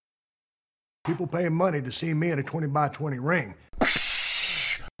People paying money to see me in a 20 by 20 ring.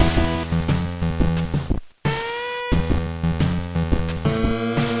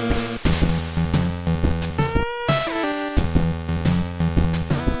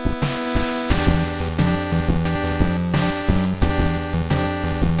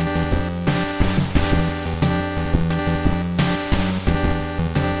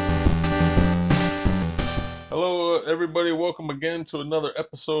 Everybody, welcome again to another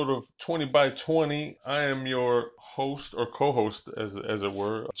episode of 20 by 20. I am your host or co-host, as it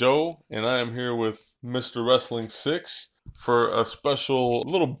were, Joe, and I am here with Mr. Wrestling 6 for a special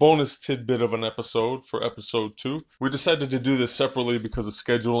little bonus tidbit of an episode for episode 2. We decided to do this separately because of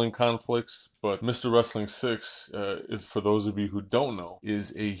scheduling conflicts, but Mr. Wrestling 6, for those of you who don't know,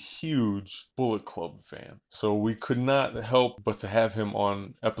 is a huge Bullet Club fan. So we could not help but to have him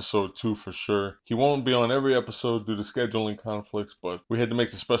on episode 2 for sure. He won't be on every episode due to scheduling conflicts, but we had to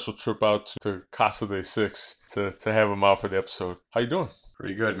make the special trip out to Casa de Six to have him out for the episode. How you doing?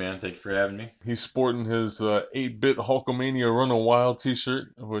 Pretty good, man. Thank you for having me. He's sporting his 8-bit Hulkamania Running Wild t-shirt,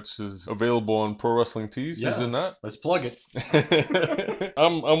 which is available on Pro Wrestling Tees, is it not? Let's plug it.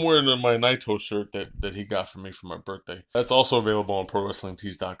 I'm wearing my Naito shirt that he got for me for my birthday. That's also available on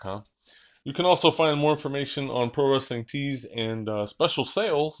ProWrestlingTees.com. You can also find more information on Pro Wrestling Tees and special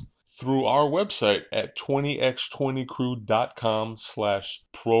sales through our website at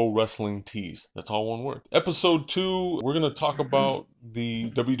 20x20crew.com/pro-wrestling-tees. That's all one word. Episode 2, we're going to talk about the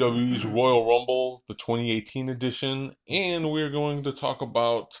WWE's Royal Rumble, the 2018 edition, and we're going to talk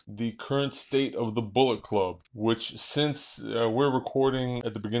about the current state of the Bullet Club, which since we're recording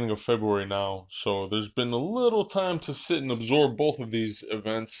at the beginning of February now, so there's been a little time to sit and absorb both of these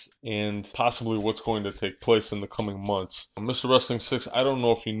events and possibly what's going to take place in the coming months. Mr. Wrestling 6, I don't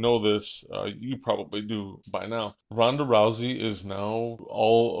know if you know this, you probably do by now. Ronda Rousey is now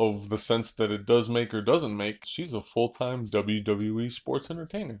all of the sense that it does make or doesn't make. She's a full-time WWE sports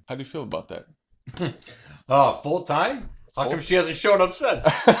entertainer. How do you feel about that? Full time? How come she hasn't shown up since?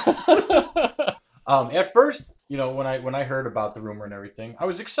 At first, when I heard about the rumor and everything, I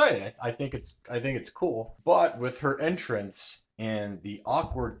was excited. I think it's cool. But with her entrance and the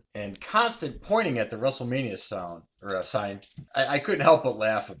awkward and constant pointing at the WrestleMania sign, I couldn't help but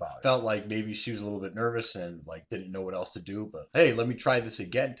laugh about it. Felt like maybe she was a little bit nervous and didn't know what else to do, but hey, let me try this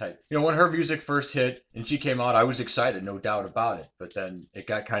again type. When her music first hit and she came out, I was excited, no doubt about it. But then it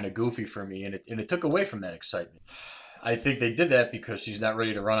got kind of goofy for me and it took away from that excitement. I think they did that because she's not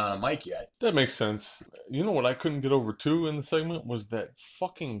ready to run on a mic yet. That makes sense. You know what I couldn't get over too in the segment was that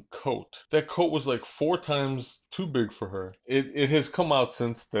fucking coat. That coat was like 4 times too big for her. It has come out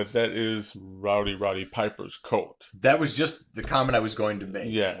since that is Roddy Piper's coat. That was just the comment I was going to make.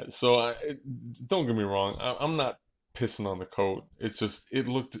 Yeah, so don't get me wrong. I'm not pissing on the coat. It's just, it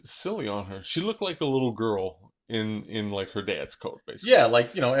looked silly on her. She looked like a little girl in like her dad's coat, basically. Yeah,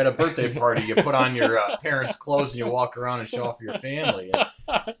 at a birthday party, you put on your parents' clothes and you walk around and show off your family. And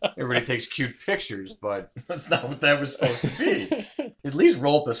everybody takes cute pictures, but that's not what that was supposed to be. At least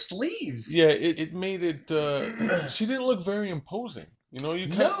roll up the sleeves. Yeah, it made it. She didn't look very imposing. You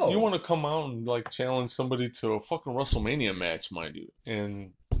want to come out and challenge somebody to a fucking WrestleMania match, mind you,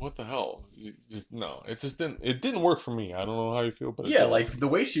 and what the hell? It didn't work for me. I don't know how you feel, but the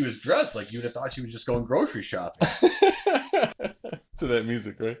way she was dressed, you'd have thought she was just going grocery shopping. To that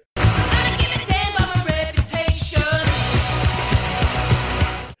music, right?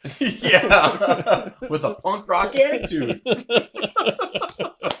 Yeah, with a punk rock attitude.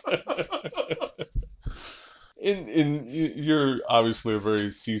 You're obviously a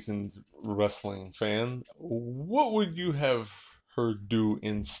very seasoned wrestling fan. What would you have her do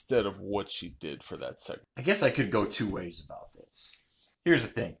instead of what she did for that segment? I guess I could go 2 ways about this. Here's the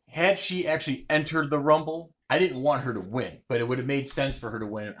thing. Had she actually entered the Rumble, I didn't want her to win, but it would have made sense for her to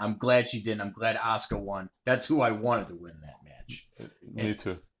win. I'm glad she didn't. I'm glad Asuka won. That's who I wanted to win that match. Me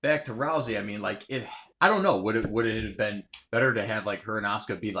too. Back to Rousey, I don't know. Would it have been better to have her and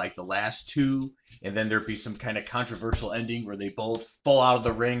Asuka be the last 2, and then there'd be some kind of controversial ending where they both fall out of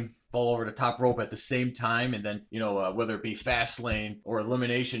the ring, fall over the top rope at the same time, and then whether it be Fastlane or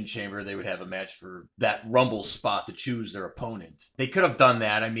Elimination Chamber, they would have a match for that Rumble spot to choose their opponent. They could have done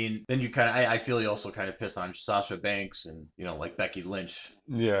that. Then you I feel you also kind of piss on Sasha Banks and Becky Lynch.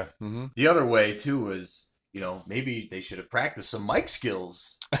 Yeah. Mm-hmm. The other way too is maybe they should have practiced some mic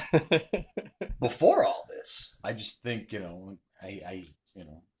skills before all this. I just think, I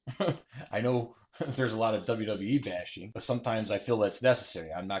know there's a lot of WWE bashing, but sometimes I feel that's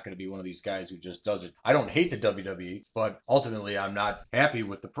necessary. I'm not going to be one of these guys who just does it. I don't hate the WWE, but ultimately I'm not happy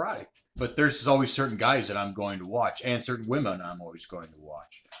with the product. But there's always certain guys that I'm going to watch and certain women I'm always going to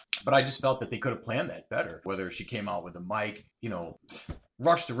watch. But I just felt that they could have planned that better. Whether she came out with a mic,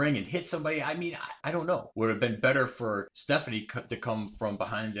 rushed the ring and hit somebody. I mean, I don't know. Would have been better for Stephanie to come from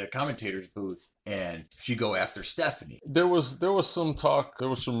behind the commentator's booth and she go after Stephanie. There was some talk, there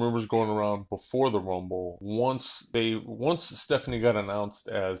was some rumors going around before the Rumble. Once Stephanie got announced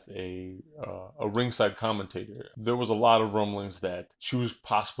as a ringside commentator, there was a lot of rumblings that she was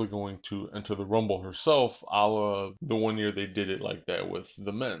possibly going to enter the Rumble herself, a la the one year they did it like that with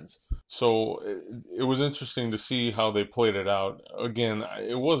the men's. So it was interesting to see how they played it out. Again,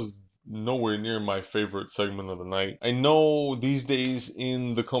 it was nowhere near my favorite segment of the night. I know these days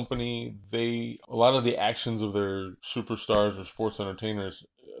in the company, a lot of the actions of their superstars or sports entertainers,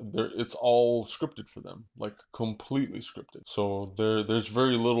 it's all scripted for them, like completely scripted. So there's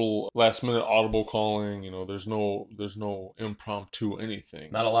very little last minute audible calling. There's no impromptu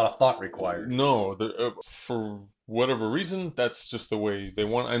anything. Not a lot of thought required. No, for whatever reason, that's just the way they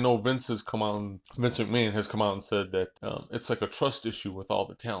want. I know Vince McMahon has come out and said that it's like a trust issue with all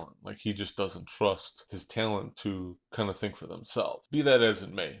the talent. Like he just doesn't trust his talent to kind of think for themselves. Be that as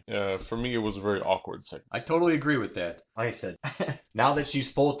it may, for me, it was a very awkward segment. I totally agree with that. Like I said, now that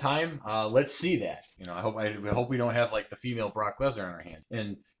she's full time, let's see that. I hope we don't have like the female Brock Lesnar on our hand.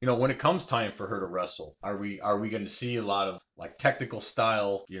 And when it comes time for her to wrestle, are we going to see a lot of like technical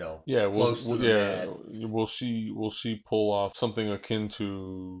style? Will she pull off something akin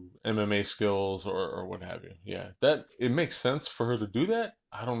to MMA skills or what have you? Yeah, that it makes sense for her to do that.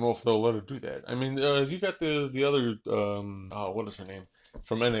 I don't know if they'll let her do that. I mean, you got the other what is her name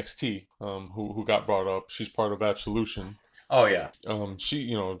from NXT who got brought up. She's part of Absolution. Oh yeah.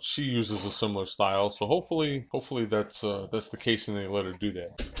 She uses a similar style, so hopefully that's the case and they let her do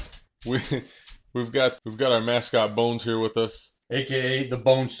that. We've got our mascot Bones here with us, aka the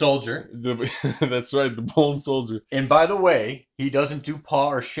Bone Soldier. That's right, the Bone Soldier. And by the way, he doesn't do paw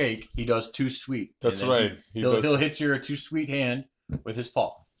or shake. He does too sweet. That's right. He'll hit your too sweet hand with his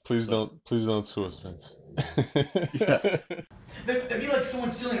paw. Please don't sue us, Vince. Yeah. That'd be like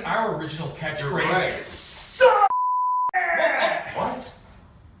someone stealing our original catchphrase. Right. What?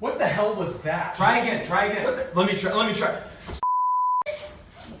 What the hell was that? Try again. Let me try.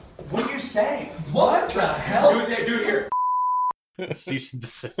 What do you say? What the hell? Do it here. Cease and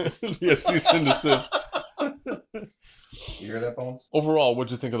desist. Yeah, cease and desist. You hear that, Bones? Overall,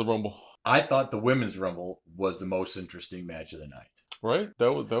 what'd you think of the Rumble? I thought the Women's Rumble was the most interesting match of the night. Right?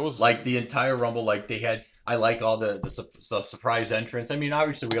 That was like the entire Rumble. Like they had, I like all the surprise entrance. I mean,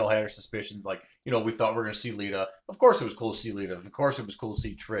 obviously we all had our suspicions. Like we thought we were gonna see Lita. Of course it was cool to see Lita. Of course it was cool to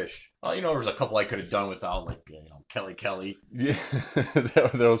see Trish. There was a couple I could have done without, like Kelly. Yeah,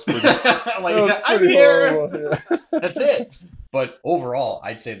 that was pretty. Like, that was pretty I'm here. horrible, yeah. That's it. But overall,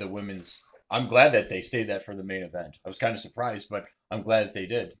 I'd say the women's. I'm glad that they saved that for the main event. I was kind of surprised, but I'm glad that they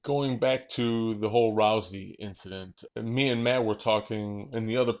did. Going back to the whole Rousey incident, me and Matt were talking in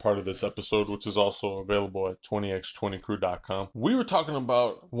the other part of this episode, which is also available at 20x20crew.com. We were talking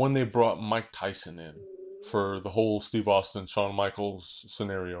about when they brought Mike Tyson in for the whole Steve Austin, Shawn Michaels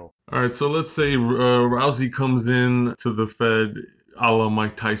scenario. All right, so let's say Rousey comes in to the Fed a la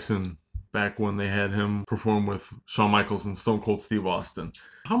Mike Tyson back when they had him perform with Shawn Michaels and Stone Cold Steve Austin.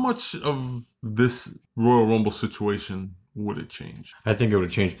 How much of this Royal Rumble situation would it change? I think it would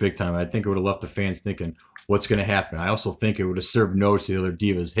have changed big time. I think it would have left the fans thinking, what's going to happen? I also think it would have served notice to the other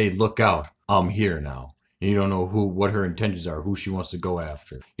divas. Hey, look out. I'm here now. And you don't know what her intentions are, who she wants to go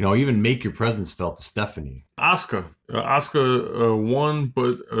after. Even make your presence felt to Stephanie. Asuka won,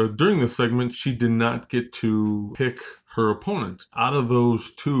 but during the segment, she did not get to pick her opponent. Out of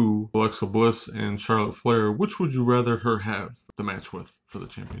those two, Alexa Bliss and Charlotte Flair, which would you rather her have the match with for the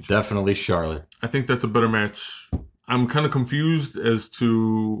championship? Definitely Charlotte. I think that's a better match. I'm kind of confused as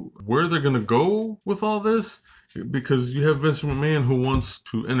to where they're going to go with all this, because you have Vince McMahon who wants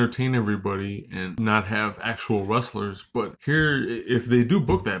to entertain everybody and not have actual wrestlers. But here, if they do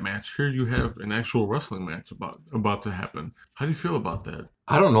book that match, here you have an actual wrestling match about to happen. How do you feel about that?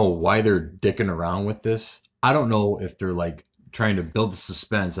 I don't know why they're dicking around with this. I don't know if they're like trying to build the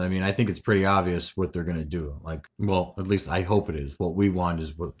suspense. I mean, I think it's pretty obvious what they're going to do. Like, well, at least I hope it is. What we want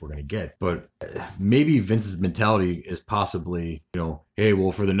is what we're going to get. But maybe Vince's mentality is possibly, hey,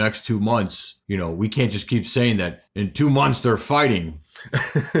 well, for the next 2 months, we can't just keep saying that in 2 months they're fighting.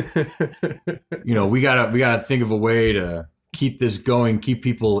 We gotta think of a way to keep this going, keep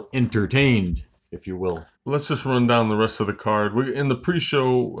people entertained, if you will. Let's just run down the rest of the card. In the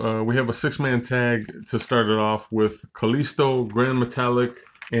pre-show, we have a 6-man tag to start it off with Kalisto, Grand Metalik,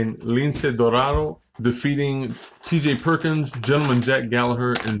 and Lince Dorado defeating TJ Perkins, Gentleman Jack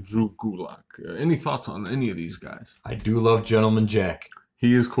Gallagher, and Drew Gulak. Any thoughts on any of these guys? I do love Gentleman Jack.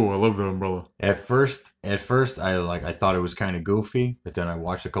 He is cool. I love the umbrella. At first, I thought it was kind of goofy, but then I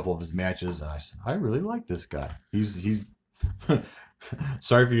watched a couple of his matches, and I said, I really like this guy. He's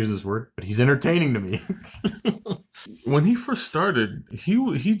sorry for using this word, but he's entertaining to me. When he first started,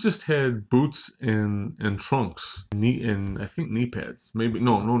 he just had boots and trunks, and I think knee pads. Maybe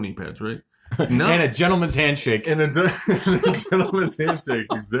no knee pads, right? No. And a gentleman's handshake. And a gentleman's handshake,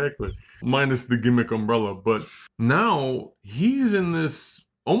 exactly. Minus the gimmick umbrella. But now he's in this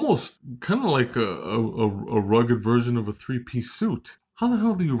almost kind of like a rugged version of a three-piece suit. How the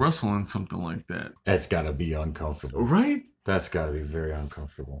hell do you wrestle in something like that? That's got to be uncomfortable. Right? That's got to be very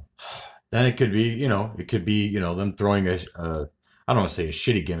uncomfortable. Then it could be, them throwing I don't want to say a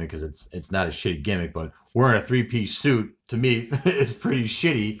shitty gimmick because it's not a shitty gimmick, but wearing a three-piece suit, to me, is pretty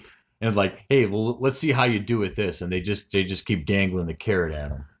shitty. And it's like, hey, well, let's see how you do with this. And they just keep dangling the carrot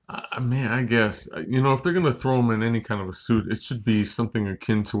at him. Man, I guess, if they're going to throw him in any kind of a suit, it should be something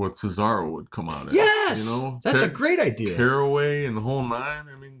akin to what Cesaro would come out in. Yes! That's a great idea. Tearaway and the whole nine.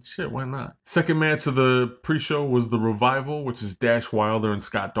 I mean, shit, why not? Second match of the pre-show was the Revival, which is Dash Wilder and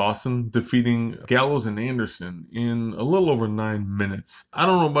Scott Dawson, defeating Gallows and Anderson in a little over 9 minutes. I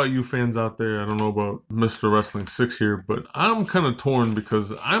don't know about you fans out there. I don't know about Mr. Wrestling 6 here, but I'm kind of torn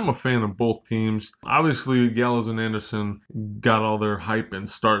because I'm a fan of both teams. Obviously, Gallows and Anderson got all their hype and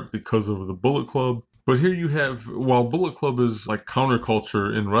start because of the Bullet Club. But here you have, while Bullet Club is like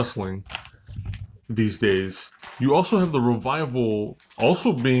counterculture in wrestling these days, you also have the Revival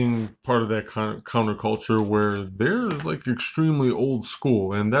also being part of that kind of counterculture where they're like extremely old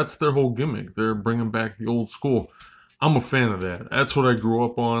school, and that's their whole gimmick. They're bringing back the old school. I'm a fan of that. That's what I grew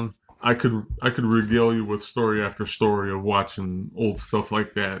up on. I could regale you with story after story of watching old stuff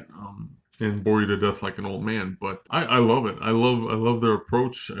like that. And bore you to death like an old man, but I love it. I love their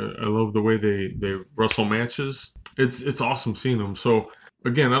approach. I love the way they wrestle matches. It's awesome seeing them. So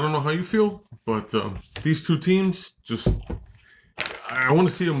again, I don't know how you feel, but these two teams I want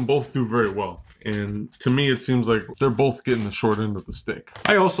to see them both do very well. And to me, it seems like they're both getting the short end of the stick.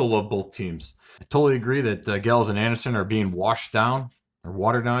 I also love both teams. I totally agree that Gallows and Anderson are being washed down, or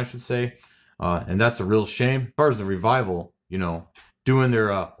watered down, I should say, and that's a real shame. As far as the Revival, doing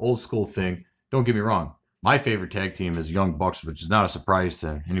their old school thing. Don't get me wrong. My favorite tag team is Young Bucks, which is not a surprise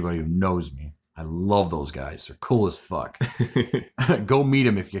to anybody who knows me. I love those guys. They're cool as fuck. Go meet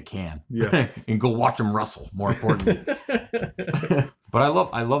them if you can. Yes. And go watch them wrestle, more importantly. But I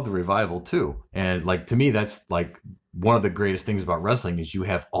love the Revival too. And like, to me, that's like one of the greatest things about wrestling is you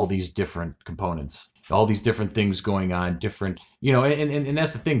have all these different components, all these different things going on, different, and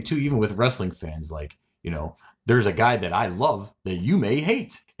that's the thing too, even with wrestling fans, like, there's a guy that I love that you may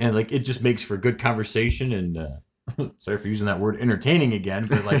hate. And like, it just makes for good conversation and, sorry for using that word, entertaining again,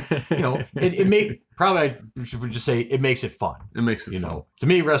 but like, I should just say it makes it fun. It makes it fun. To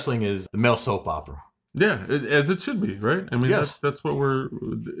me, wrestling is the male soap opera. Yeah, as it should be, right? I mean, yes. that's what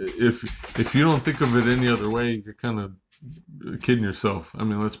if you don't think of it any other way, you're kind of kidding yourself. I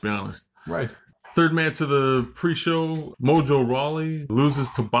mean, let's be honest. Right. Third match of the pre-show, Mojo Rawley loses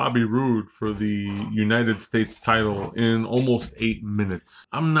to Bobby Roode for the United States title in almost 8 minutes.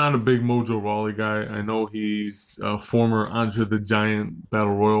 I'm not a big Mojo Rawley guy. I know he's a former Andre the Giant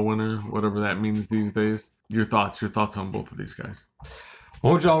Battle Royal winner, whatever that means these days. Your thoughts on both of these guys?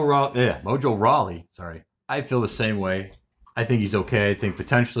 Mojo Rawley. Sorry. I feel the same way. I think he's okay. I think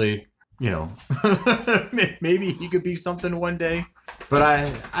potentially, maybe he could be something one day. But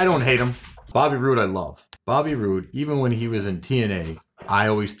I don't hate him. Bobby Roode, I love. Bobby Roode, even when he was in TNA, I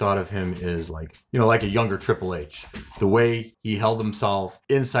always thought of him as like a younger Triple H. The way he held himself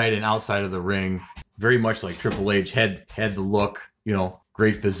inside and outside of the ring, very much like Triple H, had the look,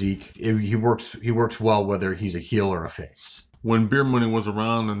 great physique. He works well whether he's a heel or a face. When Beer Money was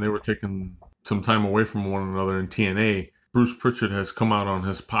around and they were taking some time away from one another in TNA, Bruce Pritchard has come out on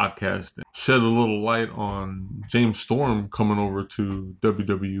his podcast and shed a little light on James Storm coming over to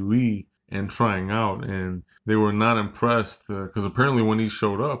WWE and trying out, and they were not impressed because apparently when he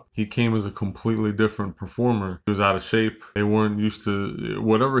showed up, he came as a completely different performer. He was out of shape. They weren't used to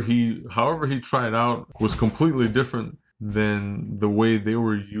however he tried out was completely different than the way they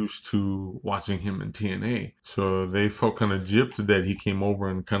were used to watching him in TNA. So they felt kind of gypped that he came over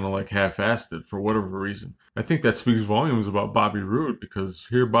and kind of like half-assed it for whatever reason. I think that speaks volumes about Bobby Roode, because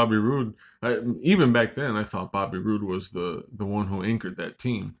here Bobby Roode, even back then, I thought Bobby Roode was the one who anchored that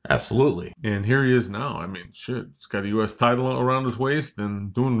team. Absolutely. And here he is now. I mean, shit, he's got a U.S. title around his waist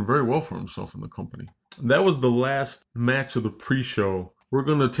and doing very well for himself in the company. That was the last match of the pre-show. We're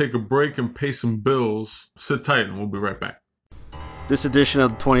going to take a break and pay some bills. Sit tight and we'll be right back. This edition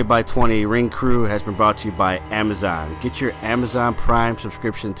of the 20 by 20 Ring Crew has been brought to you by Amazon. Get your Amazon Prime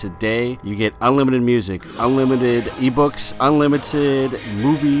subscription today. You get unlimited music, unlimited ebooks, unlimited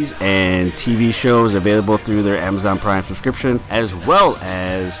movies and TV shows available through their Amazon Prime subscription, as well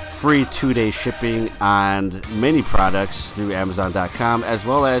as free 2-day shipping on many products through Amazon.com, as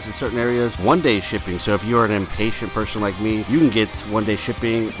well as in certain areas, 1-day shipping. So if you're an impatient person like me, you can get 1-day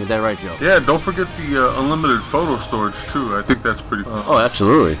shipping. Is that right, Joe? Yeah, don't forget the unlimited photo storage too. I think that's pretty cool. Oh,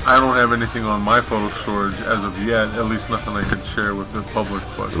 absolutely. I don't have anything on my photo storage as of yet, at least nothing I can share with the public,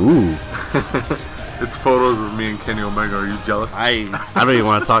 but Ooh. it's photos of me and Kenny Omega. Are you jealous? I don't even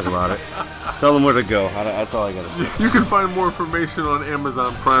want to talk about it. Tell them where to go. That's all I got to say. You can find more information on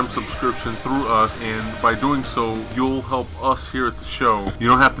Amazon Prime subscriptions through us, and by doing so, you'll help us here at the show. You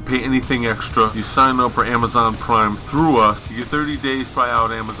don't have to pay anything extra. You sign up for Amazon Prime through us. You get 30 days try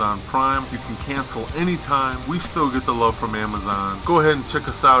out Amazon Prime. You can cancel anytime. We still get the love from Amazon. Go ahead and check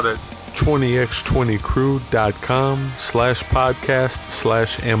us out at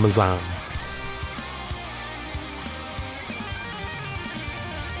 20x20crew.com/podcast/Amazon.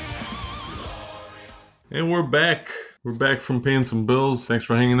 And we're back. We're back from paying some bills. Thanks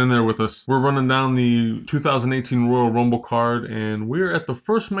for hanging in there with us. We're running down the 2018 Royal Rumble card, and we're at the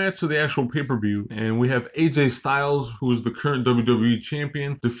first match of the actual pay-per-view. And we have AJ Styles, who is the current WWE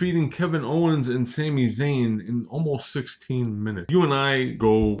champion, defeating Kevin Owens and Sami Zayn in almost 16 minutes. You and I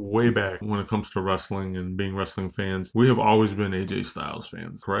go way back when it comes to wrestling and being wrestling fans. We have always been AJ Styles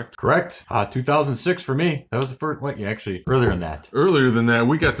fans, correct? Correct. 2006 for me. That was the first. Wait, actually, earlier than that. Earlier than that,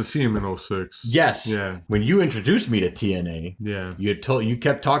 we got to see him in 06. Yes. Yeah. When you introduced me to TNA, Yeah. you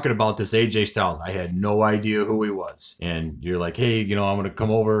kept talking about this AJ Styles. I had no idea who he was, and you're like, hey, I'm gonna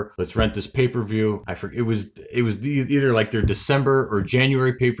come over. Let's rent this pay-per-view. I forget it was either like their December or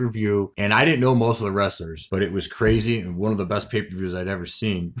January pay-per-view, and I didn't know most of the wrestlers, but it was crazy and one of the best pay-per-views I'd ever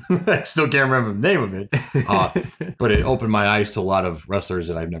seen. I still can't remember the name of it, but it opened my eyes to a lot of wrestlers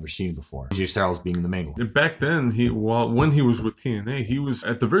that I've never seen before. AJ Styles being the main one. And back then, when he was with TNA, he was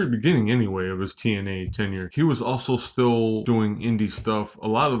at the very beginning anyway of his TNA tenure. He was also still doing indie stuff. A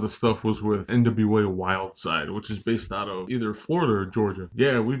lot of the stuff was with NWA Wildside, which is based out of either Florida or Georgia.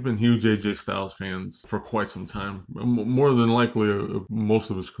 Yeah, we've been huge AJ Styles fans for quite some time. More than likely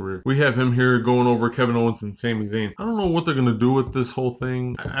most of his career. We have him here going over Kevin Owens and Sami Zayn. I don't know what they're going to do with this whole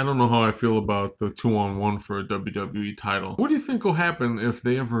thing. I don't know how I feel about the 2-on-1 for a WWE title. What do you think will happen if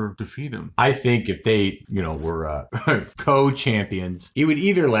they ever defeat him? I think if they, were co-champions, it would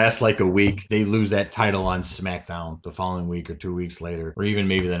either last like a week, they lose that title on SmackDown the following week or 2 weeks later, or even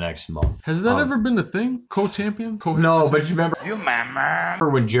maybe the next month. Has that ever been a thing? Co-champion? No, but you remember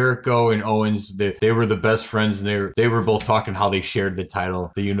when Jericho and Owens, they were the best friends, and they were both talking how they shared the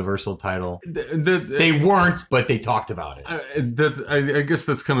title, the Universal title. They weren't, but they talked about it. I guess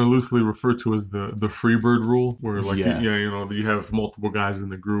that's kind of loosely referred to as the Freebird rule, where you have multiple guys in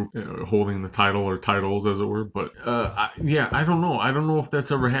the group holding the title or titles, as it were. But I don't know. I don't know if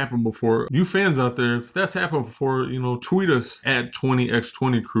that's ever happened before. You fans out there, if that's happened before, tweet us at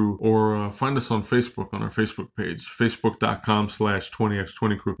 20x20crew or find us on Facebook on our Facebook page,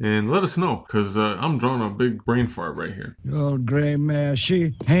 facebook.com/20x20crew, and let us know, because I'm drawing a big brain fart right here. Old gray mare,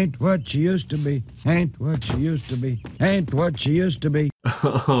 she ain't what she used to be, ain't what she used to be, ain't what she used to be.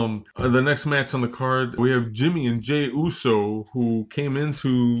 The next match on the card, we have Jimmy and Jey Uso, who came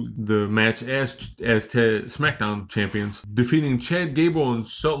into the match as SmackDown champions, defeating Chad Gable and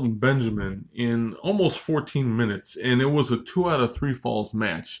Shelton Benjamin in almost 14 minutes, and it was a 2 out of 3 falls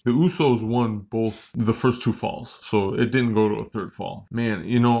match. The Usos won both the first 2 falls, so it didn't go to a third fall. Man,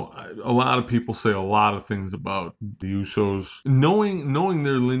 a lot of people say a lot of things about the Usos. Knowing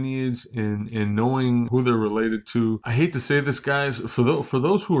their lineage and knowing who they're related to, I hate to say this, guys, for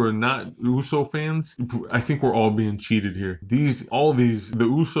those who are not Uso fans, I think we're all being cheated here. The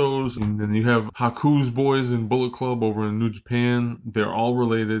Usos, and then you have Haku's boys in Bullet Club over in New Japan. They're all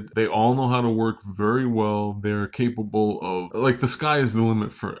related. They all know how to work very well. They're capable of, the sky is the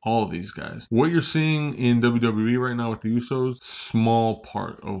limit for all of these guys. What you're seeing in WWE right now with the Usos, small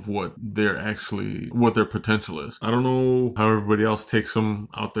part of what their potential is. I don't know how everybody else takes them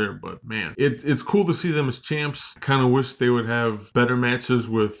out there, but man, it's cool to see them as champs. Kind of wish they would have better matches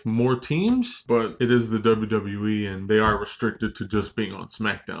with more teams, but it is the WWE and they are restricted to just being on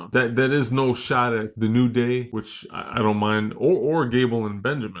SmackDown. That is no shot at the New Day, which I don't mind, or Gable and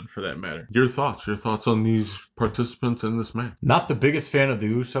Benjamin for that matter. Your thoughts on these participants in this match? Not the biggest fan of the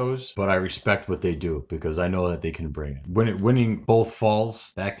Usos, but I respect what they do because I know that they can bring it. Winning both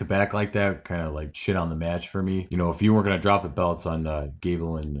falls back to back like that, kind of like shit on the match for me. You know, if you weren't going to drop the belts on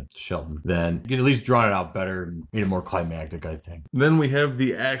Gable and Shelton, then you could at least draw it out better and made it more climactic, I think. Then we have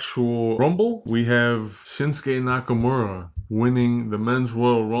the actual Rumble. We have Shinsuke Nakamura winning the Men's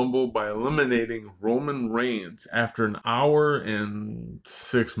Royal Rumble by eliminating Roman Reigns after an hour and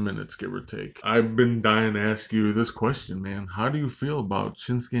 6 minutes, give or take. I've been dying to ask you this question, man. How do you feel about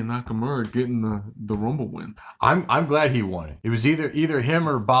Shinsuke Nakamura getting the Rumble win? I'm glad he won it. It was either him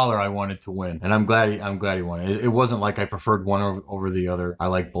or Balor I wanted to win, and I'm glad he won it. It wasn't like I preferred one over the other. I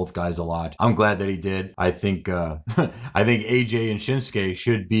like both guys a lot. I'm glad that he did. I think I think AJ and Shinsuke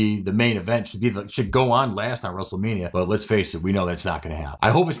should be the main event. Should go on last on WrestleMania. But let's face it, we know that's not going to happen. I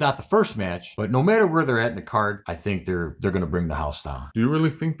hope it's not the first match, but no matter where they're at in the card, I think they're going to bring the house down. Do you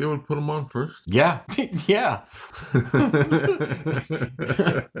really think they would put them on first? Yeah, yeah.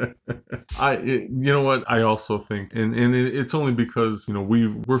 You know what? I also think, and it's only because, you know,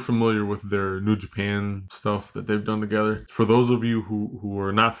 we're familiar with their New Japan stuff that they've done together. For those of you who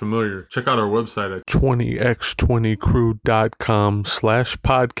are not familiar, check out our website at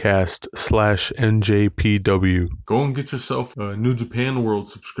 20x20crew.com/podcast/NJPW. Go and get yourself a New Japan World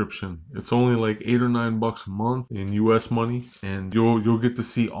subscription. It's only like $8 or $9 a month in US money, and you'll get to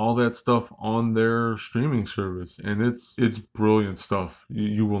see all that stuff on their streaming service, and it's brilliant stuff.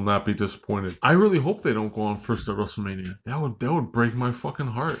 You will not be disappointed. I really hope they don't go on first at WrestleMania. That would break my fucking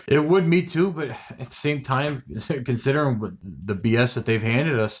heart. It would, me too, but at the same time, considering the BS that they've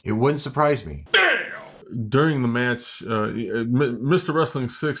handed us, it wouldn't surprise me. During the match, Mr. Wrestling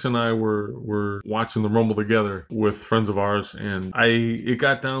 6 and I were watching the Rumble together with friends of ours, and it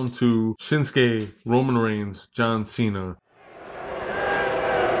got down to Shinsuke, Roman Reigns, John Cena.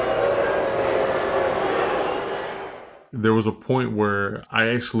 There was a point where I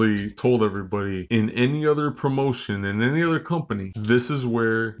actually told everybody, in any other promotion, in any other company, this is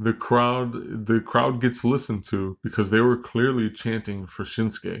where the crowd gets listened to, because they were clearly chanting for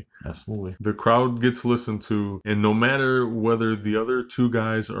Shinsuke. Absolutely. The crowd gets listened to, and no matter whether the other two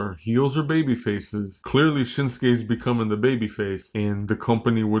guys are heels or baby faces, clearly Shinsuke's becoming the baby face, and the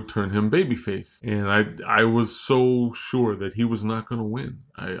company would turn him babyface. And I was so sure that he was not going to win.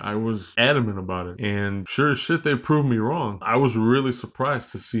 I was adamant about it, and sure as shit they proved me wrong. I was really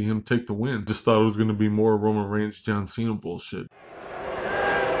surprised to see him take the win. Just thought it was going to be more Roman Reigns, John Cena bullshit.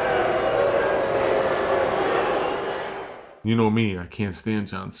 You know me, I can't stand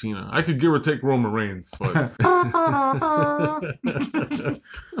John Cena. I could give or take Roman Reigns, but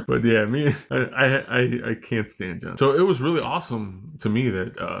but yeah, I can't stand John. So it was really awesome to me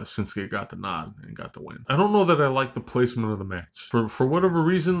that Shinsuke got the nod and got the win. I don't know that I like the placement of the match. For whatever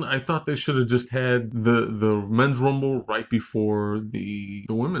reason, I thought they should have just had the men's rumble right before the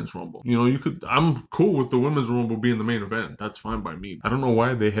women's rumble. You know, I'm cool with the women's rumble being the main event. That's fine by me. I don't know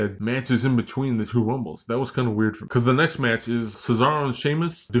why they had matches in between the two rumbles. That was kind of weird for me. Because the next match is Cesaro and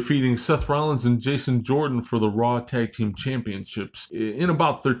Sheamus defeating Seth Rollins and Jason Jordan for the Raw Tag Team Championships in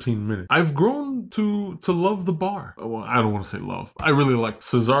about 13 minutes. I've grown to love the Bar. Well, I don't want to say love. I really like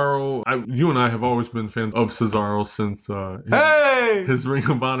Cesaro. You and I have always been fans of Cesaro since his Ring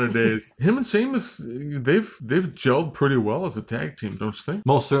of Honor days. Him and Sheamus, they've gelled pretty well as a tag team, don't you think?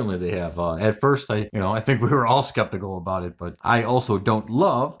 Most certainly they have. At first, I think we were all skeptical about it, but I also don't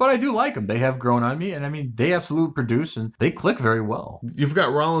love, but I do like them. They have grown on me, and I mean, they absolutely produce, and they click very well. You've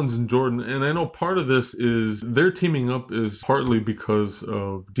got Rollins and Jordan, and I know part of this is their teaming up is partly because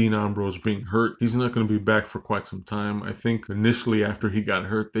of Dean Ambrose being hurt. He's not going to be back for quite some time. I think initially after he got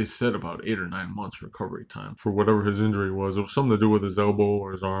hurt, they said about 8 or 9 months recovery time for whatever his injury was. It was something to do with his elbow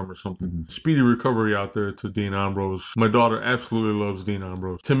or his arm or something. Mm-hmm. Speedy recovery out there to Dean Ambrose. My daughter absolutely loves Dean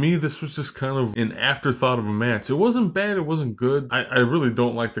Ambrose. To me, this was just kind of an afterthought of a match. It wasn't bad. It wasn't good. I really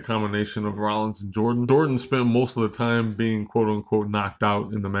don't like the combination of Rollins and Jordan. Jordan spent most of the time being quote unquote knocked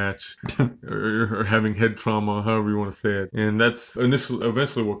out in the match or having head trauma, however you want to say it. And that's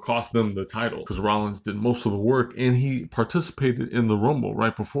eventually what cost them the title, because Rollins did most of the work and he participated in the Rumble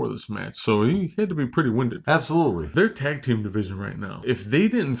right before this match. So he had to be pretty winded. Absolutely. Their tag team division right now, if they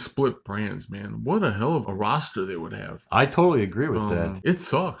didn't split brands, man, what a hell of a roster they would have. I totally agree with that. It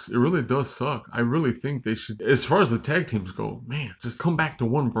sucks. It really does suck. I really think they should, as far as the tag teams go, man, just come back to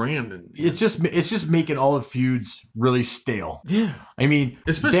one brand. And it's just making all the feuds really really stale. Yeah. I mean,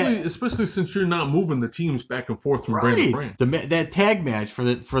 Especially since you're not moving the teams back and forth from brand to brand. That tag match for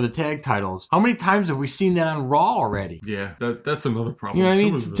the tag titles. How many times have we seen that on Raw already? Yeah, that's another problem. You know what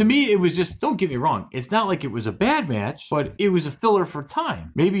I mean? To me, it was just, don't get me wrong, it's not like it was a bad match, but it was a filler for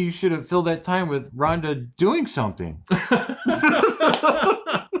time. Maybe you should have filled that time with Ronda doing something.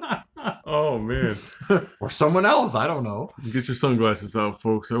 Oh, man. Or someone else, I don't know. Get your sunglasses out,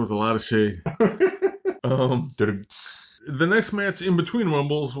 folks. That was a lot of shade. The next match in between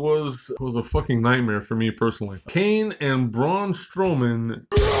Rumbles was a fucking nightmare for me personally. Kane and Braun Strowman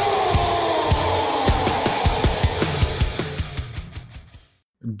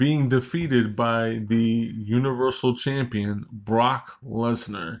being defeated by the Universal Champion Brock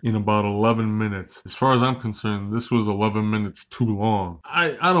Lesnar in about 11 minutes. As far as I'm concerned, this was 11 minutes too long.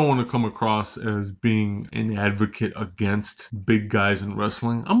 I don't want to come across as being an advocate against big guys in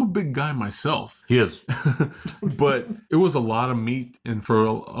wrestling. I'm a big guy myself. He is. But it was a lot of meat, and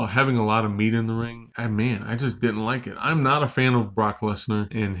for having a lot of meat in the ring, I just didn't like it. I'm not a fan of Brock Lesnar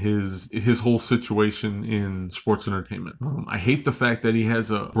and his whole situation in sports entertainment. I hate the fact that he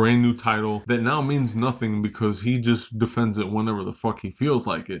has a brand new title that now means nothing because he just defends it whenever the fuck he feels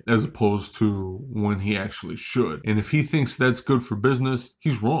like it, as opposed to when he actually should. And if he thinks that's good for business,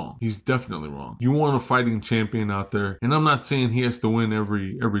 he's wrong. He's definitely wrong. You want a fighting champion out there, and I'm not saying he has to win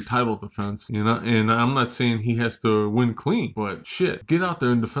every title defense, you know, and I'm not saying he has to win clean, but shit, get out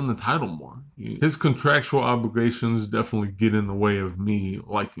there and defend the title more. His contractual obligations definitely get in the way of me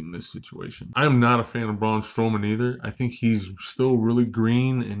liking this situation. I'm not a fan of Braun Strowman either. I think he's still really green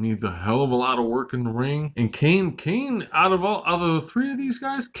and needs a hell of a lot of work in the ring. And Kane, out of the three of these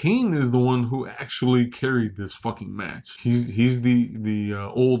guys, Kane is the one who actually carried this fucking match. He's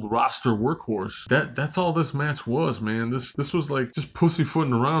the old roster workhorse. That's all this match was, man. This was like just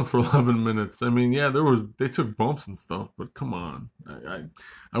pussyfooting around for 11 minutes. I mean, yeah, they took bumps and stuff, but come on.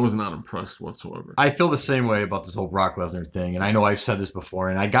 I was not impressed whatsoever. I feel the same way about this whole Brock Lesnar thing, and I know I've said this before,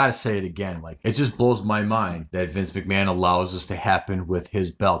 and I gotta say it again. Like, it just blows my mind that Vince McMahon allows this to happen with his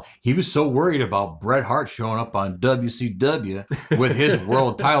belt. He was so worried about Bret Hart showing up on WCW with his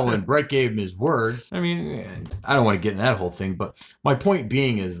world title, and Bret gave him his word. I mean, I don't want to get in that whole thing, but my point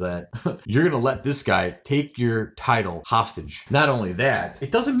being is that you're gonna let this guy take your title hostage. Not only that,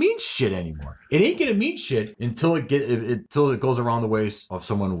 it doesn't mean shit anymore. It ain't gonna mean shit until it goes around the waist of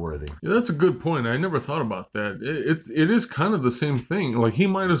someone worthy. Yeah, that's a good point. I never thought about that. It is kind of the same thing. Like, he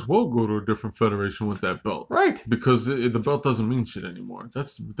might as well go to a different federation with that belt, right? Because the belt doesn't mean shit anymore.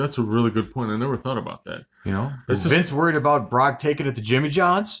 That's a really good point. I never thought about that. You know, is Vince worried about Brock taking it to Jimmy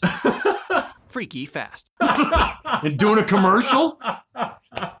John's? Freaky fast. And doing a commercial?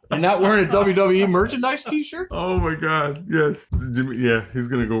 And not wearing a WWE merchandise t-shirt? Oh my God, yes. He's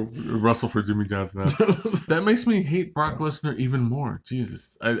going to go wrestle for Jimmy Johnson now. That makes me hate Brock Lesnar even more.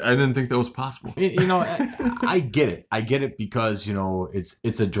 Jesus, I didn't think that was possible. You know, I get it. I get it because, you know,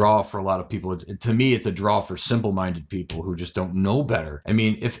 it's a draw for a lot of people. To me, it's a draw for simple-minded people who just don't know better. I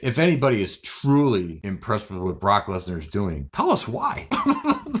mean, if anybody is truly impressed with what Brock Lesnar is doing, tell us why.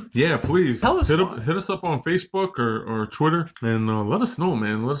 Yeah, please. Tell us hit us up on Facebook or Twitter and let us know,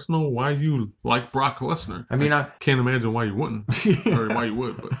 man. Let us know why you like Brock Lesnar. I mean, I can't imagine why you wouldn't, or why you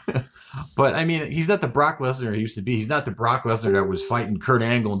would, but I mean, he's not the Brock Lesnar he used to be. He's not the Brock Lesnar that was fighting Kurt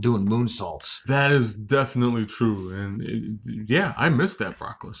Angle and doing moonsaults. That is definitely true, and I miss that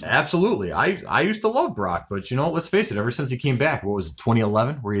Brock Lesnar. Absolutely, I used to love Brock, but you know, let's face it. Ever since he came back, what was it,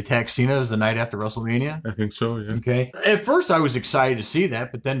 2011, where he attacked Cena? It was the night after WrestleMania. I think so. Yeah. Okay. At first, I was excited to see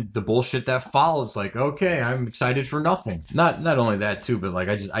that, but then the bullshit that follows, like, okay, I'm excited for nothing. Not only that too, but like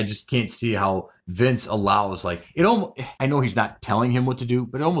I just can't see how Vince allows, like, it almost, I know he's not telling him what to do,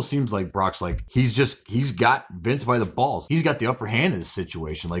 but it almost seems like Brock's like, he's got Vince by the balls. He's got the upper hand in this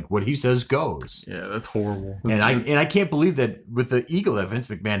situation. Like, what he says goes. Yeah, that's horrible. And I can't believe that with the ego that Vince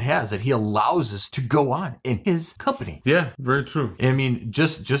McMahon has, that he allows this to go on in his company. Yeah, very true. I mean,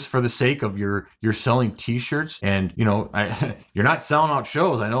 just for the sake of you're selling t-shirts and, you know, you're not selling out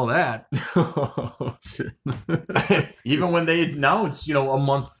shows. I know that. Oh, shit. Even when they announce, you know, a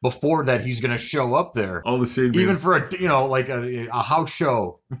month before that he's going to show up there. All the shade even for a, you know, like a house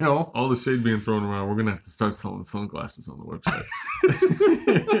show, you know. All the shade being thrown around. We're gonna have to start selling sunglasses on the website.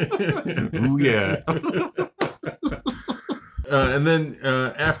 Ooh, yeah. And then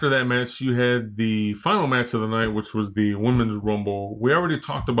after that match, you had the final match of the night, which was the Women's Rumble. We already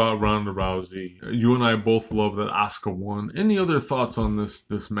talked about Ronda Rousey. You and I both love that Asuka won. Any other thoughts on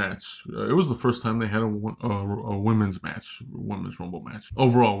this match? It was the first time they had a women's match, Women's Rumble match.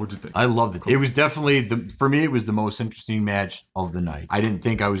 Overall, what'd you think? I loved it. It was definitely, for me, it was the most interesting match of the night. I didn't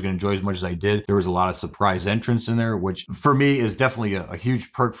think I was going to enjoy as much as I did. There was a lot of surprise entrants in there, which for me is definitely a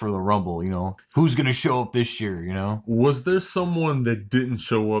huge perk for the Rumble. You know, who's going to show up this year, you know? Was there someone that didn't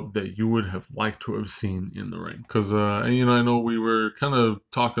show up that you would have liked to have seen in the ring? Because, you know, I know we were kind of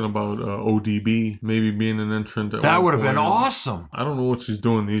talking about ODB maybe being an entrant. That would have been awesome. I don't know what she's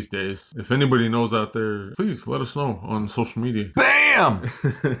doing these days. If anybody knows out there, please let us know on social media. Bam!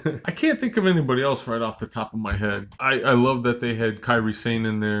 I can't think of anybody else right off the top of my head. I love that they had Kairi Sane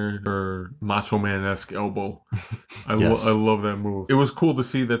in there, her Macho Man-esque elbow. I love that move. It was cool to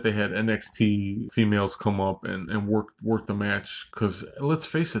see that they had NXT females come up and work the match, because let's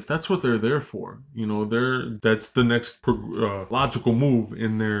face it, that's what they're there for. You know, that's the next logical move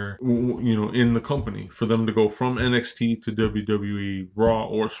in their, you know, in the company, for them to go from NXT to WWE, Raw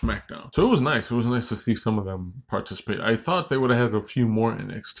or SmackDown. So it was nice. It was nice to see some of them participate. I thought they would have had a few more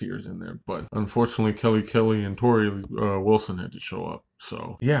NXTers in there, but unfortunately Kelly and Tori Wilson had to show up.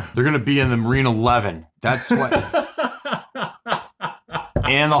 So yeah, they're gonna be in the Marine 11. That's what.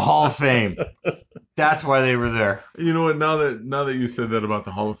 And the Hall of Fame. That's why they were there. You know what? Now that you said that about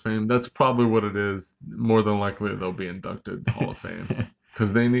the Hall of Fame, that's probably what it is. More than likely, they'll be inducted Hall of Fame.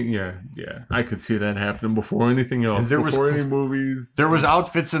 Because they need, yeah. I could see that happening before anything else. Before any movies. There was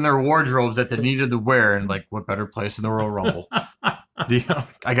outfits in their wardrobes that they needed to wear, and like, what better place in the Royal Rumble?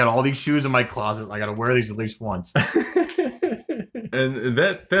 I got all these shoes in my closet. I got to wear these at least once. And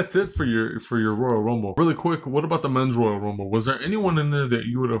that's it for your Royal Rumble. Really quick, what about the Men's Royal Rumble? Was there anyone in there that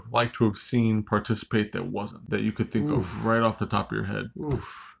you would have liked to have seen participate that wasn't, that you could think of right off the top of your head?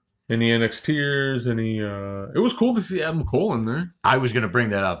 Oof. Any NXTers? It was cool to see Adam Cole in there. I was going to bring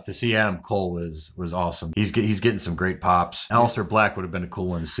that up. To see Adam Cole was awesome. He's getting some great pops. Aleister Black would have been a cool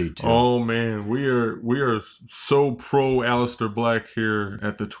one to see too. Oh man, we are so pro Aleister Black here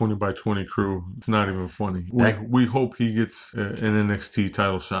at the 20x20 crew. It's not even funny. We hope he gets an NXT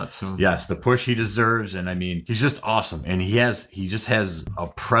title shot soon. Yes, the push he deserves, and I mean, he's just awesome, and he just has a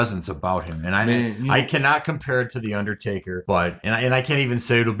presence about him, and I cannot compare it to the Undertaker, but I can't even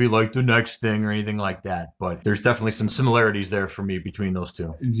say it'll be like the next thing or anything like that, but there's definitely some similarities there for me between those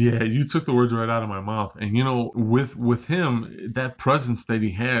two. Yeah, you took the words right out of my mouth. And you know, with him, that presence that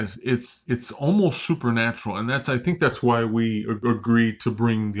he has, it's almost supernatural, and I think that's why we agreed to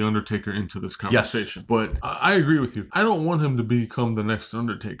bring the Undertaker into this conversation. Yes. But I agree with you. I don't want him to become the next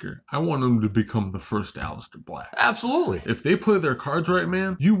Undertaker. I want him to become the first Aleister Black. Absolutely. If they play their cards right,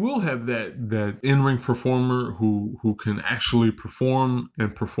 man, you will have that in-ring performer who can actually perform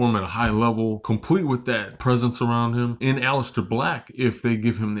at a high level, complete with that presence around him, in Aleister Black, if they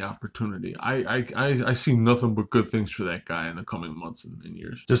give him the opportunity. I see nothing but good things for that guy in the coming months and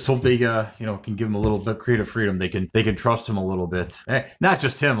years. Just hope they can give him a little bit of creative freedom. They can trust him a little bit. Not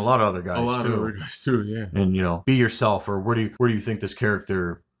just him, a lot of other guys. A lot of other guys too, yeah. And be yourself, or where do you think this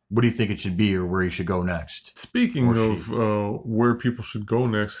character, what do you think it should be, or where he should go next? Speaking of where people should go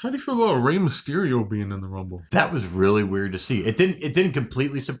next, how do you feel about Rey Mysterio being in the Rumble? That was really weird to see. It didn't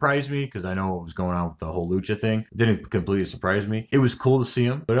completely surprise me, because I know what was going on with the whole Lucha thing. It didn't completely surprise me. It was cool to see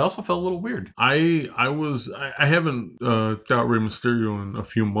him, but it also felt a little weird. I haven't got Rey Mysterio in a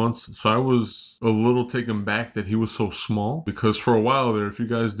few months, so I was a little taken back that he was so small, because for a while there, if you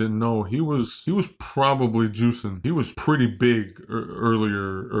guys didn't know, he was probably juicing. He was pretty big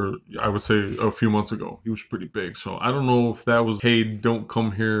earlier. I would say a few months ago, he was pretty big. So I don't know if that was, hey, don't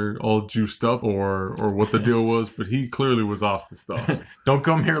come here all juiced up, or what the deal was, but he clearly was off the stuff. Don't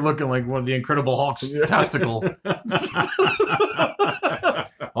come here looking like one of the Incredible Hulk's testicle.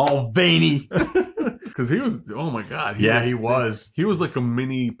 All veiny. Because he was, oh my God. He was. He was like a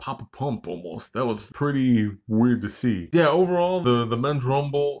mini Papa Pump almost. That was pretty weird to see. Yeah, overall, the Men's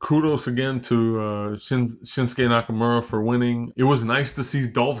Rumble, kudos again to Shinsuke Nakamura for winning. It was nice to see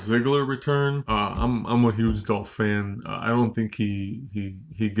Dolph Ziggler return. I'm a huge Dolph fan. I don't think he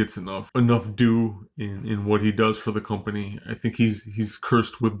gets enough due in what he does for the company. I think he's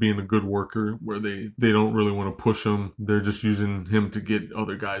cursed with being a good worker, where they don't really want to push him. They're just using him to get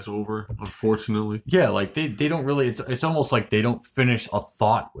other guys over, unfortunately. Yeah, like they don't really. It's almost like they don't finish a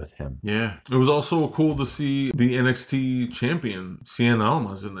thought with him. Yeah. It was also cool to see the NXT champion, Cien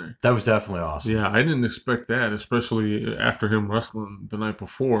Almas, in there. That was definitely awesome. Yeah, I didn't expect that, especially after him wrestling the night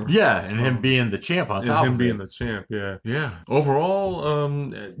before. Yeah, and him being the champ on top And him of being it. the champ, yeah. Yeah. Overall,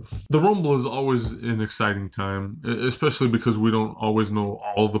 the Rumble is always an exciting time, especially because we don't always know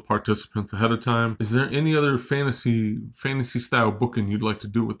all the participants ahead of time. Is there any other fantasy style booking you'd like to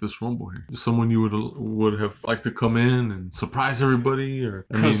do with this Rumble here? Someone you would have liked to come in and surprise everybody, or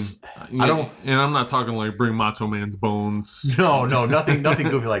I don't. And I'm not talking like bring Macho Man's bones. No, nothing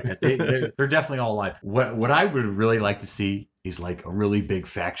goofy like that. They're definitely all alive. What I would really like to see is like a really big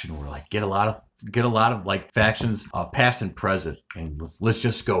faction where like get a lot of like factions, past and present, and let's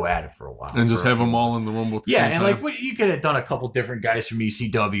just go at it for a while And just have them all in the Rumble at the Yeah, same and time. like what you could have done a couple different guys from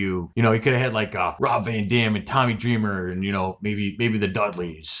ECW. You know, you could have had like Rob Van Dam and Tommy Dreamer, and you know maybe the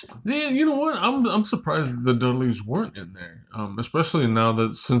Dudleys. Yeah, you know what? I'm surprised the Dudleys weren't in there, especially now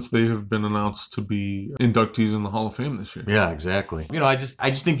that since they have been announced to be inductees in the Hall of Fame this year. Yeah, exactly. You know, I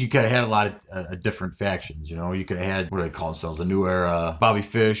just think you could have had a lot of different factions. You know, you could have had, what do they call themselves, the New Era, Bobby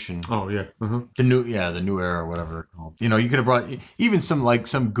Fish, and Oh yeah. the New Era, whatever they're called. You know, you could have brought even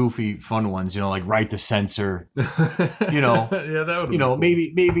some goofy fun ones. You know, like Right to Censor. You know, Yeah, that would. you know,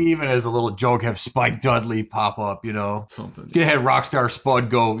 maybe even as a little joke, have Spike Dudley pop up. You know, something. you could have had Rockstar Spud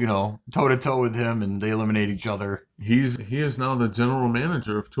go, you know, toe to toe with him, and they eliminate each other. He is now the general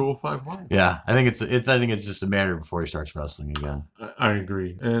manager of 205 Live. Yeah, I think it's just a matter before he starts wrestling again. I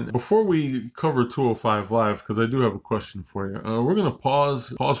agree. And before we cover 205 Live, because I do have a question for you, we're gonna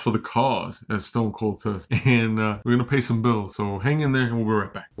pause for the cause, as Stone Cold says, and we're gonna pay some bills. So hang in there, and we'll be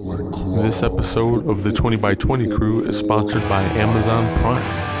right back. This episode of the 20 by 20 crew is sponsored by Amazon Prime.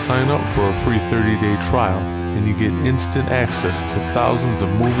 Sign up for a free 30-day trial, and you get instant access to thousands of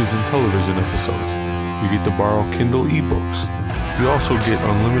movies and television episodes. You get to borrow Kindle ebooks. You also get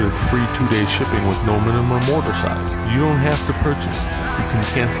unlimited free 2-day shipping with no minimum order size. You don't have to purchase. You can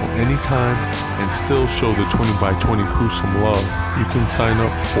cancel anytime and still show the 20 by 20 crew some love. You can sign up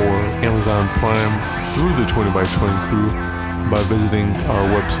for Amazon Prime through the 20 by 20 crew by visiting our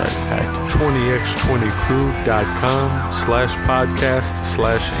website at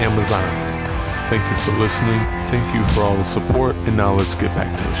 20x20crew.com/podcast/Amazon. Thank you for listening. Thank you for all the support. And now let's get back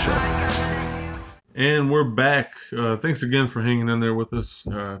to the show. And we're back. Thanks again for hanging in there with us.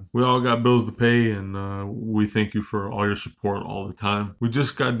 We all got bills to pay, and we thank you for all your support all the time. We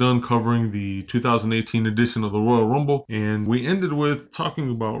just got done covering the 2018 edition of the Royal Rumble, and we ended with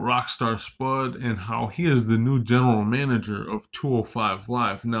talking about Rockstar Spud and how he is the new general manager of 205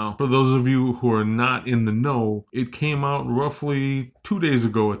 Live. Now, for those of you who are not in the know, it came out roughly 2 days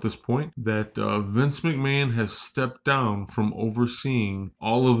ago at this point that Vince McMahon has stepped down from overseeing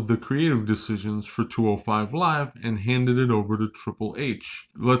all of the creative decisions for 205 Live and handed it over to Triple H.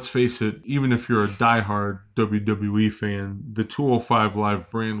 Let's face it, even if you're a diehard WWE fan, the 205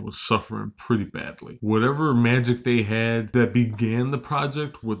 Live brand was suffering pretty badly. Whatever magic they had that began the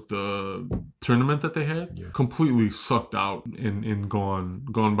project with the tournament that they had, completely sucked out and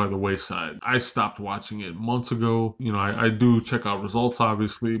gone by the wayside. I stopped watching it months ago. You know, I do check out results,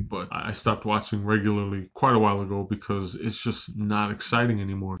 obviously, but I stopped watching regularly quite a while ago because it's just not exciting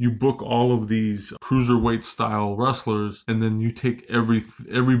anymore. You book all of these cruiserweight style wrestlers, and then you take every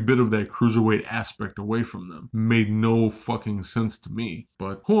bit of that cruiserweight aspect away from them. Made no fucking sense to me.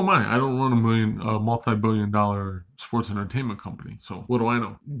 But who am I? I don't run a multi-billion-dollar sports entertainment company. So what do I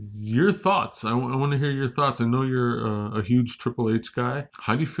know? Your thoughts. I want to hear your thoughts. I know you're a huge Triple H guy.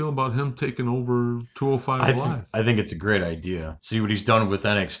 How do you feel about him taking over 205 Live? I think it's a great idea. See what he's done with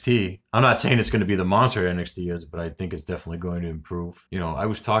NXT. I'm not saying it's going to be the monster NXT is, but I think it's definitely going to improve. You know, I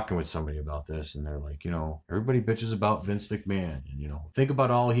was talking with somebody about this, and they're like, you know, everybody bitches about Vince McMahon, and you know, think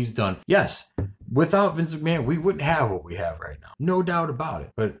about all he's done. Yes, without Vince McMahon, we wouldn't have what we have right now. No doubt about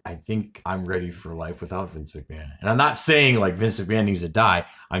it. But I think I'm ready for life without Vince McMahon. And I'm not saying like Vince McMahon needs to die.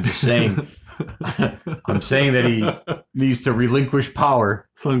 I'm just saying I'm saying that he needs to relinquish power.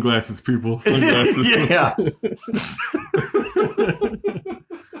 Sunglasses, people. Sunglasses. Yeah.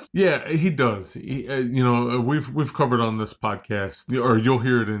 Yeah, he does. We've covered on this podcast, or you'll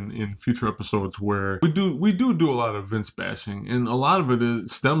hear it in future episodes, where we do a lot of Vince bashing, and a lot of it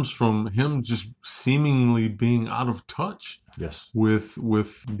stems from him just seemingly being out of touch. Yes. with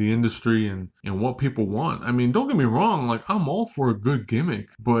the industry and what people want. I mean, don't get me wrong, like I'm all for a good gimmick,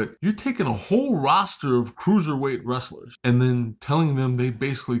 but you're taking a whole roster of cruiserweight wrestlers and then telling them they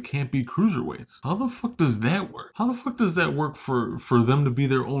basically can't be cruiserweights. How the fuck does that work? How the fuck does that work for them to be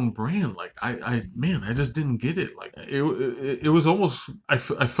their own brand? Like I just didn't get it. Like it was almost I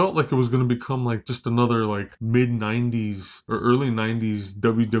felt like it was going to become like just another like mid 90s or early 90s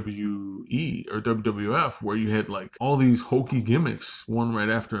WWE or WWF where you had like all these hokey gimmicks one right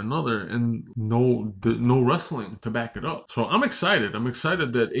after another and no wrestling to back it up. So I'm excited. I'm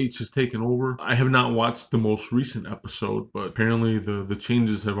excited that H has taken over. I have not watched the most recent episode, but apparently the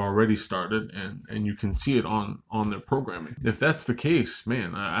changes have already started and you can see it on their programming. If that's the case,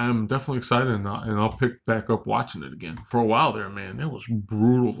 man, I'm definitely excited and I'll pick back up watching it again. For a while there, man, that was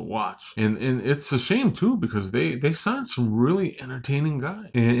brutal to watch. And it's a shame too because they signed some really entertaining guys.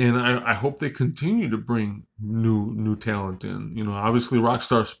 And I hope they continue to bring new talent in. You know, obviously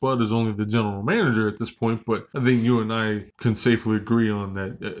Rockstar Spud is only the general manager at this point, but I think you and I can safely agree on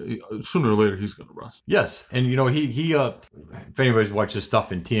that sooner or later he's going to wrestle. Yes, and you know he if anybody's watched his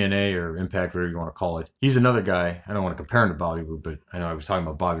stuff in TNA or Impact, whatever you want to call it, he's another guy. I don't want to compare him to Bobby Roode, but I know I was talking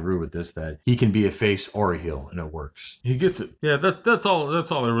about Bobby Roode with this, that he can be a face or a heel and it works. He gets it. Yeah, that's all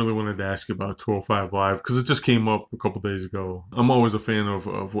I really wanted to ask you about 205 Live because it just came up a couple days ago. I'm always a fan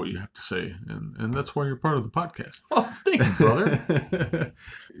of what you have to say, and that's why you're part of the podcast. Oh, thank you, brother.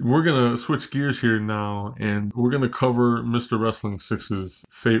 We're gonna switch gears here now, and we're gonna cover Mr. Wrestling 6's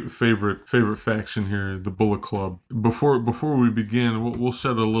favorite faction here, the Bullet Club. Before we begin, we'll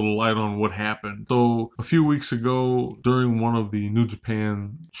shed a little light on what happened. So a few weeks ago, during one of the New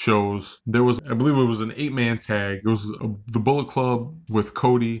Japan shows, there was, I believe it was an 8-man tag. It was the Bullet Club with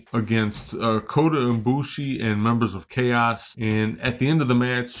Cody against Kota Ibushi and members of Chaos. And at the end of the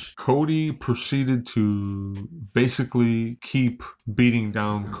match, Cody proceeded to basically keep beating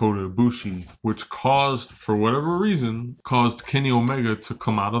down Kota Ibushi, which for whatever reason, caused Kenny Omega to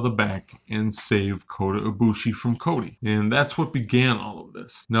come out of the back and save Kota Ibushi from Cody. And that's what began all of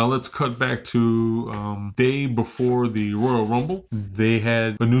this. Now let's cut back to day before the Royal Rumble. They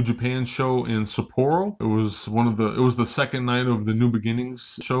had a New Japan show in Sapporo. It was the second night of the New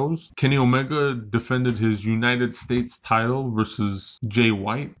Beginnings shows. Kenny Omega defended his United States title versus Jay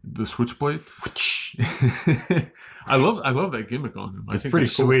White, the Switchblade. I love that gimmick on him. It's pretty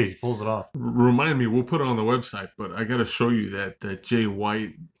sweet. He pulls it off. Remind me, we'll put it on the website, but I got to show you that Jay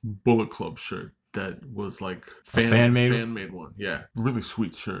White Bullet Club shirt. That was like fan made one. Yeah, really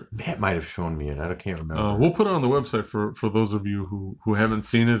sweet shirt. Matt might have shown me it. I can't remember. We'll put it on the website for those of you who haven't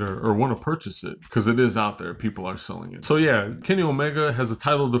seen it or want to purchase it because it is out there. People are selling it. So yeah, Kenny Omega has a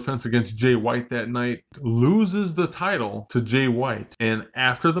title defense against Jay White that night, loses the title to Jay White, and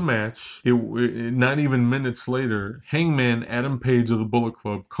after the match, not even minutes later, Hangman Adam Page of the Bullet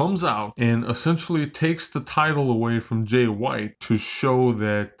Club comes out and essentially takes the title away from Jay White to show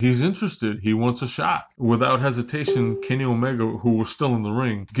that he's interested. He wants a shot. Without hesitation, Kenny Omega, who was still in the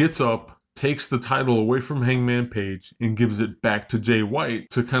ring, gets up, takes the title away from Hangman Page and gives it back to Jay White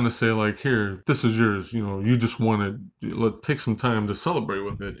to kind of say like, here, this is yours. You know, you just won it. Take some time to celebrate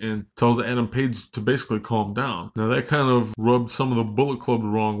with it, and tells Adam Page to basically calm down. Now that kind of rubbed some of the Bullet Club the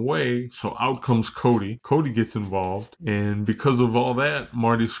wrong way. So out comes Cody. Cody gets involved. And because of all that,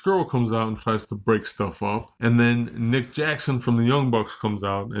 Marty Scurll comes out and tries to break stuff up. And then Nick Jackson from the Young Bucks comes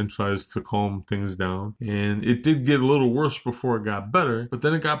out and tries to calm things down. And it did get a little worse before it got better, but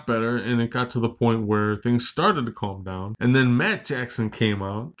then it got better and it got to the point where things started to calm down. And then Matt Jackson came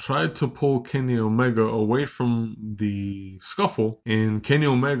out, tried to pull Kenny Omega away from the scuffle, and Kenny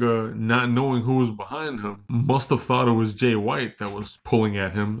Omega, not knowing who was behind him, must have thought it was Jay White that was pulling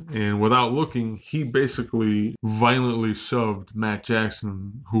at him, and without looking, he basically violently shoved Matt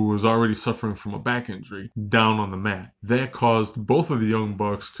Jackson, who was already suffering from a back injury, down on the mat. That caused both of the Young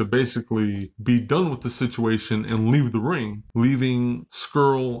Bucks to basically be done with the situation and leave the ring, leaving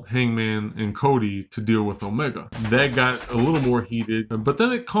Scurll, Hangman, and Cody to deal with Omega. That got a little more heated, but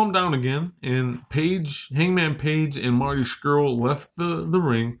then it calmed down again, and Hangman Page and Marty Scurll left the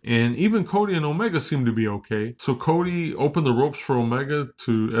ring, and even Cody and Omega seemed to be okay. So Cody opened the ropes for Omega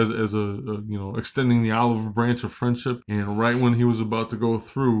as a extending the olive branch of friendship, and right when he was about to go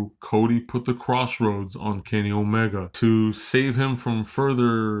through, Cody put the crossroads on Kenny Omega. To save him from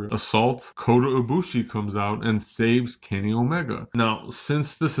further assault, Kota Ibushi comes out and saves Kenny Omega. Now,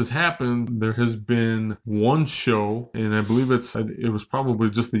 since this has happened, happened. There has been one show, and I believe it was probably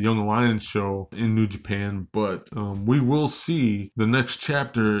just the Young Lions show in New Japan, but we will see the next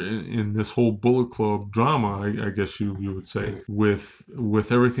chapter in this whole Bullet Club drama, I guess you would say,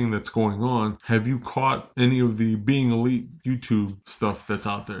 with everything that's going on. Have you caught any of the Being Elite YouTube stuff that's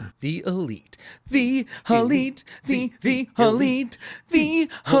out there? The elite. The elite. The elite. The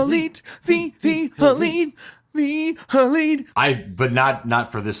elite. The elite. The elite. But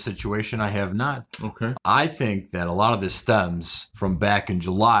not for this situation. I have not. Okay. I think that a lot of this stems from back in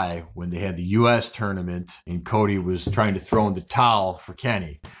July when they had the U.S. tournament and Cody was trying to throw in the towel for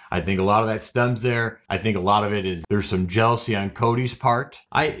Kenny. I think a lot of that stems there. I think a lot of it is there's some jealousy on Cody's part.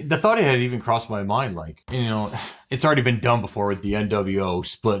 The thought had even crossed my mind, like, it's already been done before with the NWO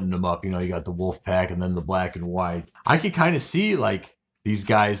splitting them up. You got the Wolfpack and then the Black and White. I could kind of see, like, these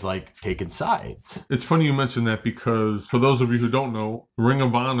guys like taking sides. It's funny you mention that because for those of you who don't know, Ring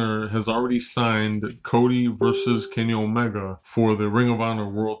of Honor has already signed Cody versus Kenny Omega for the Ring of Honor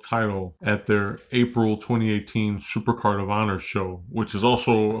World title at their April 2018 Supercard of Honor show, which is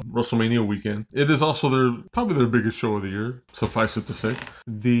also WrestleMania weekend. It is also probably their biggest show of the year, suffice it to say.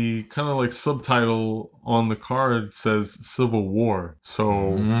 The kind of like subtitle on the card says Civil War.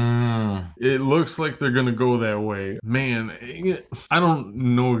 So it looks like they're going to go that way. Man, I don't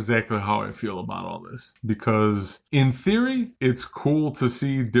know exactly how I feel about all this because in theory, it's cool to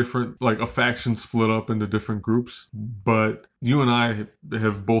see different, like a faction split up into different groups, but you and I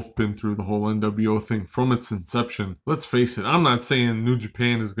have both been through the whole NWO thing from its inception. Let's face it, I'm not saying New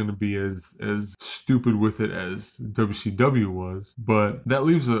Japan is going to be as stupid with it as WCW was, but that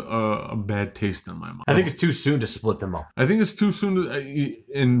leaves a bad taste in my mouth. I think it's too soon to split them up. I think it's too soon to,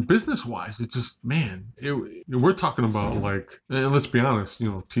 in business-wise, it's just, man, we're talking about, like, let's be honest,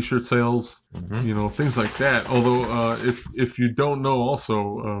 T-shirt sales, things like that. Although, if you don't know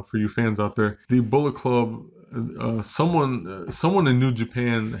also, for you fans out there, the Bullet Club, someone in New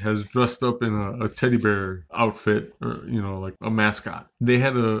Japan has dressed up in a teddy bear outfit, or like a mascot. They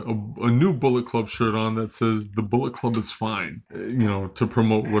had a new Bullet Club shirt on that says the Bullet Club is fine, to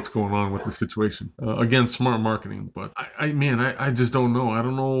promote what's going on with the situation. Again, smart marketing, but I just don't know. I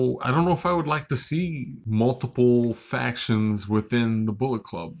don't know if I would like to see multiple factions within the Bullet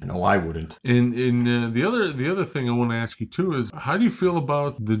Club. No, I wouldn't. And the other thing I want to ask you too is, how do you feel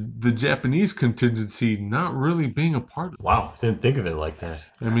about the Japanese contingency not really being a part of it? Wow, didn't think of it like that.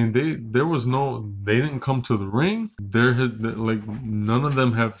 I mean, they didn't come to the ring. None of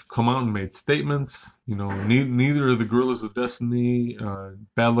them have come out and made statements. Neither of the Guerrillas of Destiny,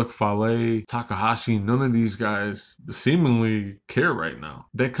 Bad Luck Fale, Takahashi, none of these guys seemingly care right now.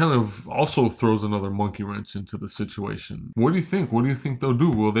 That kind of also throws another monkey wrench into the situation. What do you think? What do you think they'll do?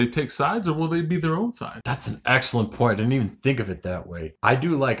 Will they take sides or will they be their own side? That's an excellent point. I didn't even think of it that way. I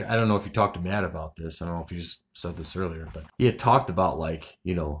don't know if you talked to Matt about this. I don't know if you just said this earlier, but he had talked about, like,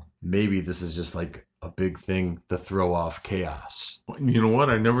 maybe this is just like a big thing to throw off chaos. You know what?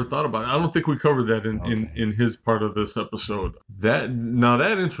 I never thought about it. I don't think we covered that in his part of this episode. That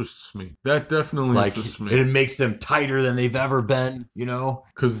interests me. That definitely interests me. It makes them tighter than they've ever been,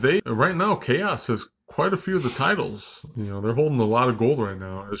 Because right now, Chaos has quite a few of the titles. They're holding a lot of gold right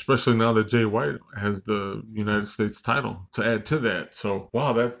now, especially now that Jay White has the United States title to add to that. So,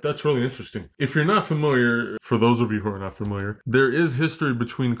 wow, that's really interesting. If you're not familiar, for those of you who are not familiar, there is history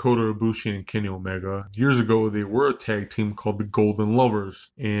between Kota Ibushi and Kenny Omega. Years ago, they were a tag team called the Golden Lovers,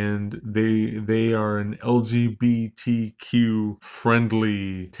 and they are an LGBTQ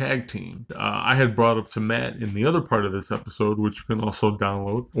friendly tag team. I had brought up to Matt in the other part of this episode, which you can also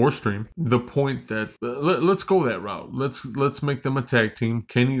download or stream, the point that let's go that route. Let's make them a tag team.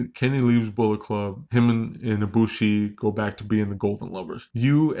 Kenny leaves Bullet Club. Him and Ibushi go back to being the Golden Lovers.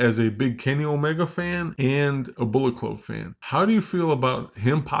 You, as a big Kenny Omega fan and a Bullet Club fan, how do you feel about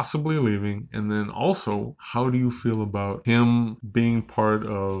him possibly leaving? And then also, how do you feel about him being part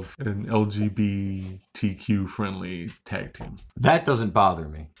of an LGBTQ friendly tag team? That doesn't bother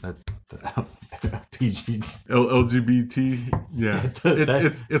me. PG. LGBT, yeah.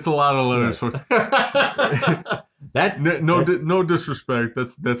 It's a lot of letters. No disrespect.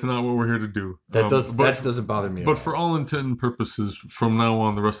 That's not what we're here to do. That doesn't bother me. But for all intent and purposes, from now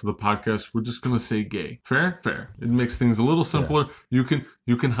on, the rest of the podcast, we're just gonna say gay. Fair. It makes things a little simpler. Yeah.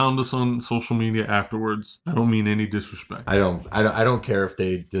 You can hound us on social media afterwards. I don't mean any disrespect. I don't care if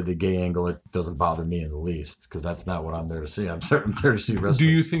they did the gay angle. It doesn't bother me in the least, because that's not what I'm there to see. I'm there to see wrestling.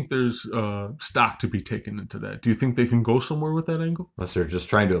 Do you think there's stock to be taken into that? Do you think they can go somewhere with that angle? Unless they're just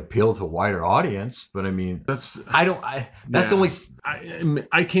trying to appeal to a wider audience. But I mean, the only.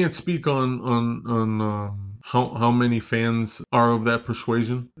 I can't speak on how many fans are of that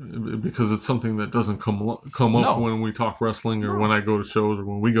persuasion, because it's something that doesn't come up No. when we talk wrestling or when I go to shows or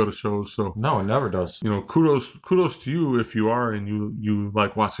when we go to shows. So No, it never does. kudos to you if you are and you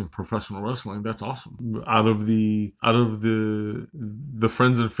like watching professional wrestling. That's awesome. Out of the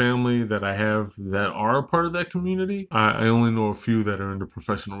friends and family that I have that are a part of that community, I only know a few that are into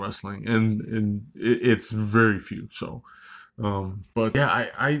professional wrestling, and it's very few. So. But yeah,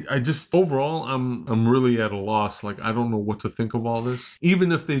 I just overall I'm really at a loss. Like, I don't know what to think of all this.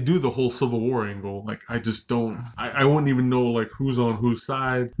 Even if they do the whole Civil War angle, like, I just don't. I wouldn't even know like who's on whose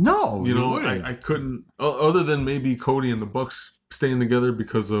side. No, You know, wouldn't. I couldn't. Other than maybe Cody and the Bucks staying together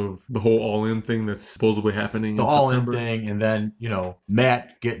because of the whole All-In thing that's supposedly happening. The in All-In September. thing, and then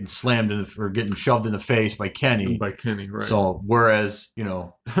Matt getting slammed or getting shoved in the face by Kenny. By Kenny, right? So whereas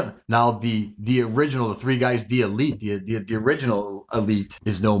now the original, the three guys, the elite, the original elite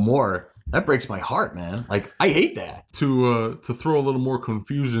is no more. That breaks my heart, man. Like, I hate that. To throw a little more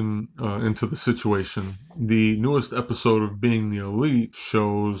confusion into the situation, the newest episode of Being the Elite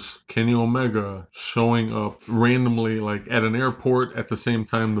shows Kenny Omega showing up randomly, like at an airport at the same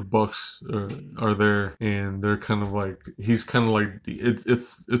time the Bucks are there, and they're kind of like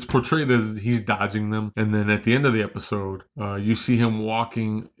it's portrayed as he's dodging them, and then at the end of the episode, you see him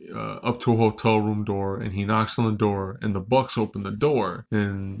walking up to a hotel room door, and he knocks on the door, and the Bucks open the door,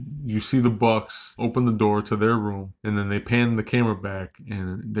 and you see the Bucks open the door to their room, and then they pan the camera back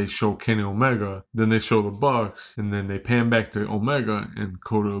and they show Kenny Omega, then they show the Bucks, and then they pan back to Omega, and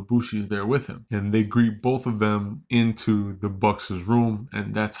Kota Ibushi is there with him, and they greet both of them into the Bucks' room,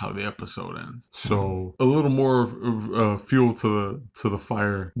 and that's how the episode ends. So a little more fuel to the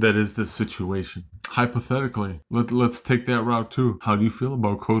fire that is this situation. Hypothetically, let's take that route too. How do you feel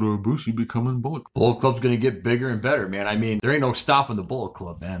about Kota Ibushi becoming Bullet Club? Bullet Club's gonna get bigger and better, man. I mean, there ain't no stopping the Bullet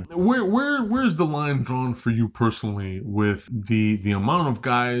Club, man. Where's the line drawn for you personally with the amount of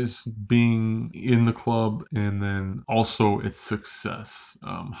guys being in the club and then also its success?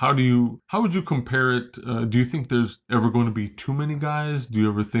 How would you compare it? Do you think there's ever going to be too many guys? Do you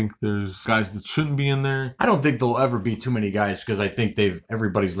ever think there's guys that shouldn't be in there? I don't think there'll ever be too many guys because I think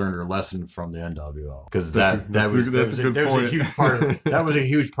everybody's learned their lesson from the NWO. Because that was a huge part of that was a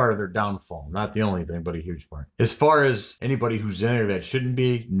huge part of their downfall. Not the only thing, but a huge part. As far as anybody who's in there that shouldn't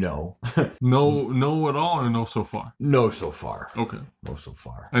be, no. No at all, or no so far? No so far. Okay. No so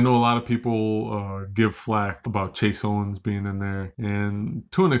far. I know a lot of people give flack about Chase Owens being in there, and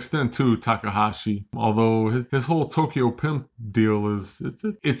to an extent too, Takahashi. Although his whole Tokyo Pimp deal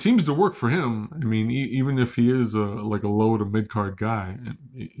it seems to work for him. I mean, even if he is like a low to mid card guy,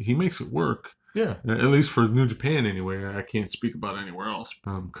 he makes it work. Yeah. At least for New Japan anyway. I can't speak about anywhere else.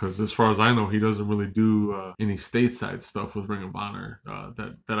 Because as far as I know, he doesn't really do any stateside stuff with Ring of Honor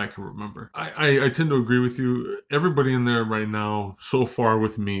that I can remember. I tend to agree with you. Everybody in there right now, so far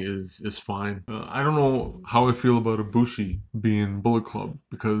with me, is fine. I don't know how I feel about Ibushi being Bullet Club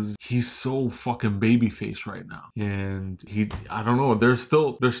because he's so fucking babyface right now. And I don't know, there's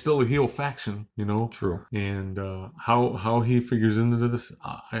still a heel faction, True. And how he figures into this,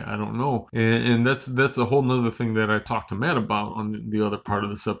 I don't know. And that's a whole nother thing that I talked to Matt about on the other part of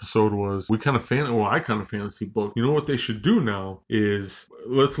this episode was I kind of fantasy book. You know what they should do now is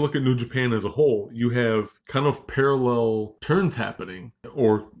let's look at New Japan as a whole. You have kind of parallel turns happening,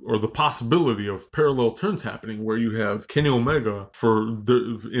 or the possibility of parallel turns happening, where you have Kenny Omega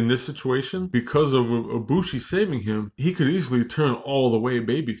in this situation, because of Ibushi saving him, he could easily turn all the way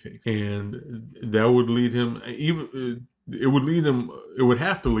babyface, and that would lead him it would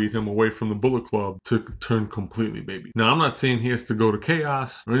have to lead him away from the Bullet Club to turn completely baby. Now, I'm not saying he has to go to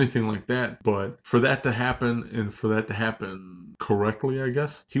Chaos or anything like that, but for that to happen, and for that to happen correctly, I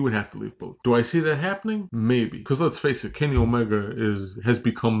guess, he would have to leave Bullet. Do I see that happening? Maybe. Because let's face it, Kenny Omega has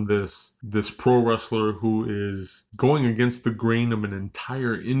become this pro wrestler who is going against the grain of an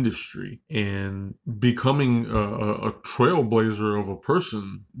entire industry and becoming a trailblazer of a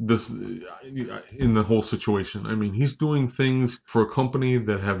person in the whole situation. I mean, he's doing things for a company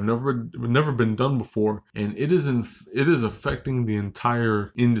that have never been done before, and it is affecting the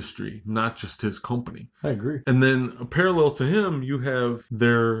entire industry, not just his company. I agree. And then parallel to him, you have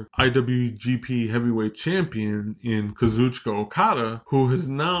their IWGP Heavyweight Champion in Kazuchika Okada, who has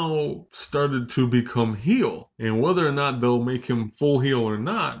now started to become heel. And whether or not they'll make him full heel or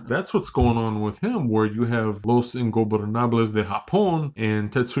not, that's what's going on with him, where you have Los Ingobernables de Japón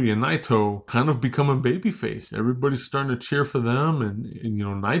and Tetsuya Naito kind of becoming babyface. Everybody's starting to cheer for them, and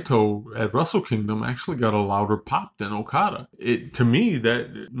Naito at Wrestle Kingdom actually got a louder pop than Okada. To me, that,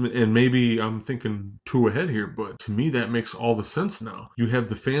 and maybe I'm thinking too ahead here, but to me that makes all the the sense now. You have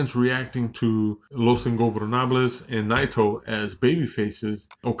the fans reacting to Los Ingobernables and Naito as baby faces,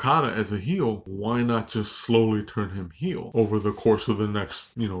 Okada as a heel. Why not just slowly turn him heel over the course of the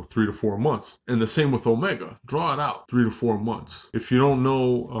next, 3 to 4 months? And the same with Omega. Draw it out 3 to 4 months. If you don't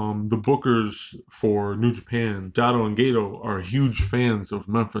know, the bookers for New Japan, Jado and Gato, are huge fans of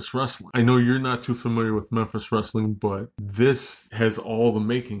Memphis wrestling. I know you're not too familiar with Memphis wrestling, but this has all the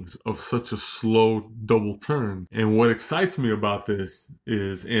makings of such a slow double turn. And what excites me about this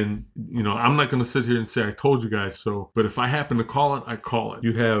is, and I'm not going to sit here and say I told you guys so, but if I happen to call it, I call it.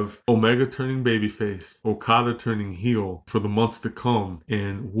 You have Omega turning babyface, Okada turning heel for the months to come,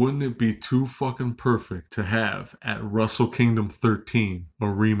 and wouldn't it be too fucking perfect to have at Wrestle Kingdom 13 a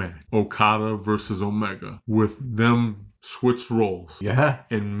rematch, Okada versus Omega, with them switched roles,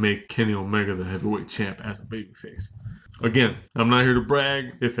 and make Kenny Omega the heavyweight champ as a babyface. Again, I'm not here to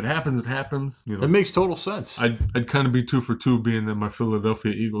brag. If it happens, it happens. It makes total sense. I'd kind of be 2 for 2, being that my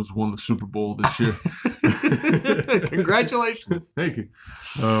Philadelphia Eagles won the Super Bowl this year. Congratulations. Thank you.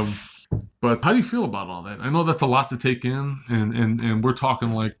 But how do you feel about all that? I know that's a lot to take in, and we're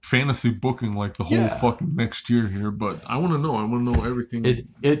talking like fantasy booking like the whole fucking next year here. But I want to know. I want to know everything.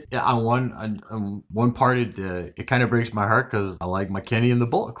 On one part, it kind of breaks my heart because I like my Kenny in the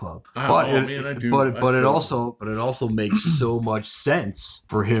Bullet Club. I do. But it also makes so much sense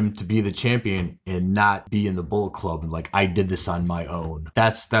for him to be the champion and not be in the Bullet Club. And like, I did this on my own.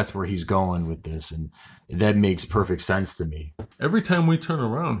 That's where he's going with this, and that makes perfect sense to me. Every time we turn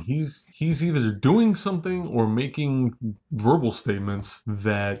around, he's either doing something or making verbal statements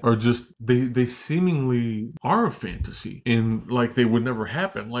that are just they seemingly are a fantasy and like they would never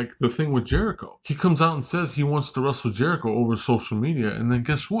happen. Like the thing with Jericho, he comes out and says he wants to wrestle Jericho over social media, and then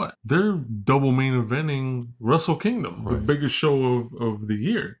guess what? They're double main eventing Wrestle Kingdom, the biggest show of the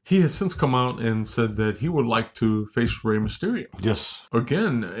year. He has since come out and said that he would like to face Rey Mysterio. Yes.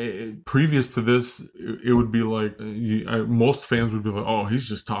 Again, previous to this, it would be like most fans would be like, "Oh, he's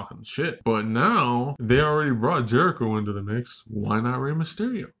just talking shit." But now they already brought Jericho into the mix. Why not Rey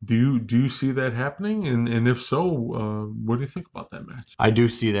Mysterio? Do you see that happening? And if so, what do you think about that match? I do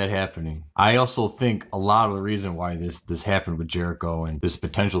see that happening. I also think a lot of the reason why this happened with Jericho and this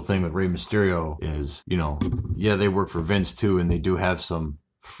potential thing with Rey Mysterio is, they work for Vince too, and they do have some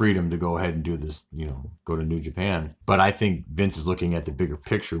freedom to go ahead and do this, go to New Japan. But I think Vince is looking at the bigger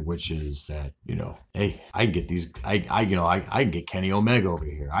picture, which is that, hey, I can get these, I can get Kenny Omega over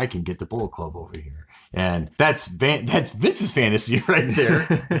here. I can get the Bullet Club over here. And that's Vince's fantasy right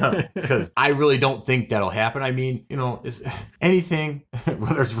there, because I really don't think that'll happen. I mean, it's anything,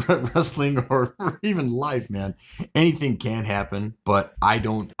 whether it's wrestling or even life, man, anything can happen. But I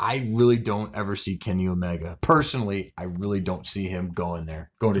really don't ever see Kenny Omega personally. I really don't see him going to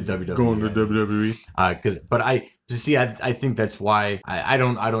WWE. I think that's why I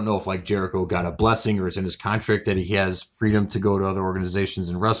don't know if like Jericho got a blessing or it's in his contract that he has freedom to go to other organizations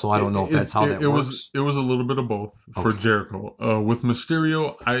and wrestle. I don't know if that's how that works. It was a little bit of both for Jericho. With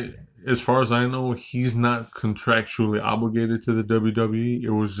Mysterio, as far as I know, he's not contractually obligated to the WWE. It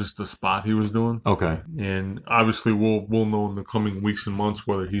was just a spot he was doing. Okay. And obviously we'll know in the coming weeks and months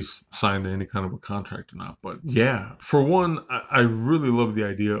whether he's signed any kind of a contract or not. But yeah, for one, I really love the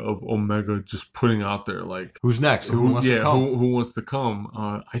idea of Omega just putting out there like, who's next? Who wants to come?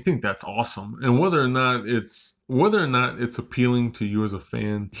 I think that's awesome. And whether or not it's appealing to you as a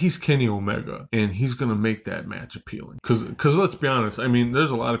fan, he's Kenny Omega, and he's going to make that match appealing. Because let's be honest, I mean, there's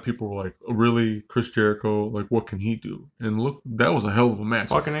a lot of people who are like, oh, really, Chris Jericho, like, what can he do? And look, that was a hell of a match.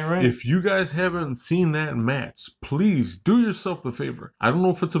 Fucking ain't right. If you guys haven't seen that match, please do yourself the favor. I don't know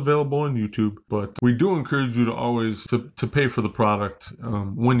if it's available on YouTube, but we do encourage you to always to pay for the product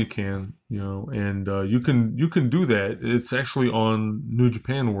when you can. And you can do that. It's actually on New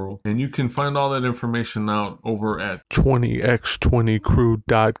Japan World, and you can find all that information out over at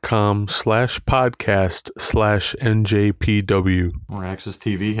 20x20crew.com/podcast/NJPW. Or Access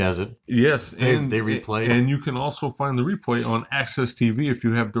TV has it. Yes, they replay, and you can also find the replay on Access TV if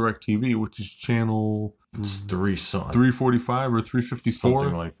you have DirecTV, which is channel. It's 345 or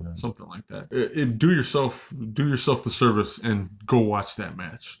 354, something like that. Do yourself the service and go watch that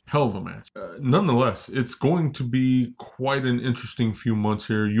match. Hell of a match. Nonetheless, it's going to be quite an interesting few months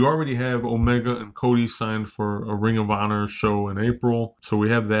here. You already have Omega and Cody signed for a Ring of Honor show in April, so we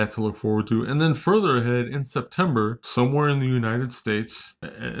have that to look forward to. And then further ahead in September, somewhere in the United States,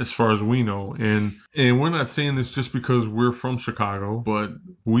 as far as we know, and we're not saying this just because we're from Chicago, but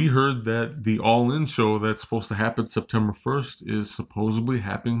we heard that the All In show that's supposed to happen September 1st is supposedly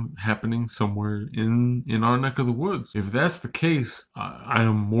happening somewhere in our neck of the woods. If that's the case, I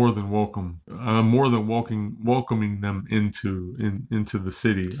am more than welcome. I'm more than welcoming them into the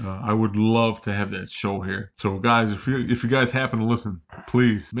city. I would love to have that show here. So guys, if you guys happen to listen,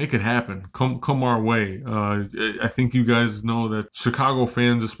 please make it happen. Come our way. I think you guys know that Chicago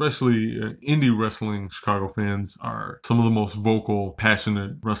fans, especially indie wrestling Chicago fans, are some of the most vocal,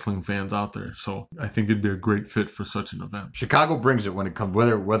 passionate wrestling fans out there. So I think it'd be a great fit for such an event. Chicago brings it when it comes,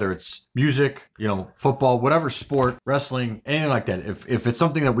 whether it's music, football, whatever sport, wrestling, anything like that. If it's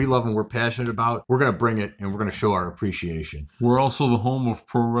something that we love and we're passionate about, we're going to bring it and we're going to show our appreciation. We're also the home of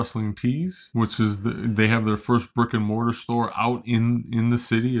Pro Wrestling Tees, which is they have their first brick and mortar store out in the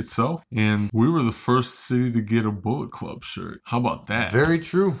city itself. And we were the first city to get a Bullet Club shirt. How about that? Very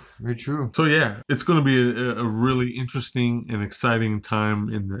true. Very true. So yeah, it's going to be a really interesting and exciting time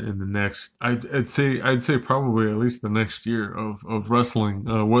in the next. I'd say probably at least the next year of wrestling.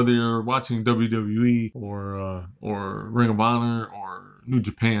 Whether you're watching WWE or Ring of Honor or New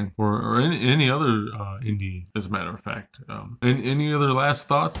Japan or any other indie, as a matter of fact. Any other last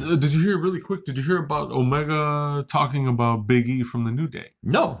thoughts? Did you hear about Omega talking about Big E from the New Day?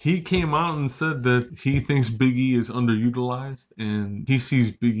 No. He came out and said that he thinks Big E is underutilized and he sees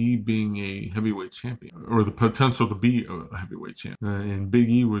Big E being a heavyweight champion or the potential to be a heavyweight champion. And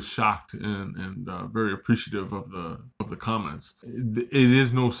Big E was shocked and very appreciative of the comments. It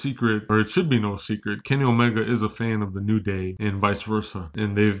is no secret, or it should be no secret, Kenny Omega is a fan of the New Day and vice versa.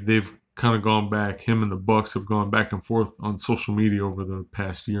 And they've kind of gone back, him and the Bucks have gone back and forth on social media over the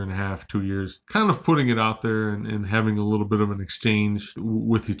past year and a half, 2 years, kind of putting it out there and having a little bit of an exchange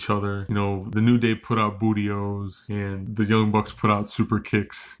with each other. The New Day put out Booty-O's and the Young Bucks put out super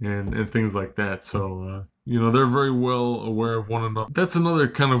kicks and things like that. So, they're very well aware of one another. That's another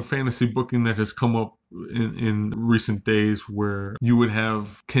kind of fantasy booking that has come up in recent days, where you would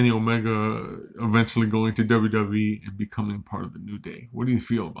have Kenny Omega eventually going to WWE and becoming part of the New Day. What do you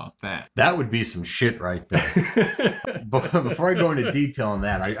feel about that? That would be some shit right there. But before I go into detail on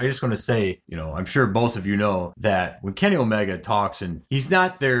that, I just want to say, I'm sure most of you know that when Kenny Omega talks, and he's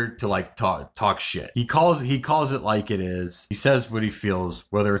not there to talk shit. He calls it like it is. He says what he feels,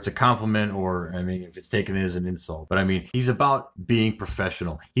 whether it's a compliment or, if it's taken as an insult. But he's about being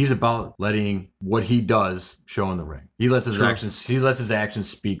professional. He's about letting what he does show in the ring. He lets his actions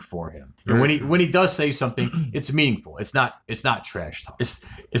speak for him. And when he does say something, it's meaningful. It's not trash talk.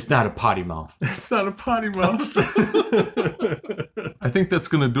 It's not a potty mouth. It's not a potty mouth. I think that's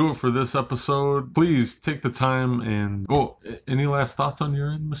going to do it for this episode. Please take the time and any last thoughts on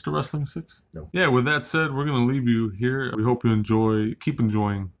your end, Mr. Wrestling 6? No. Yeah, with that said, we're going to leave you here. We hope you keep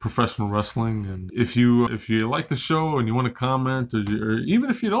enjoying professional wrestling. And if you like the show and you want to comment, or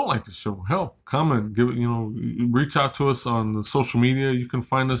even if you don't like the show, hell, comment, reach out to us on the social media. You can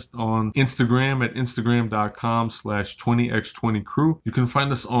find us on Instagram at instagram.com/20x20crew. You can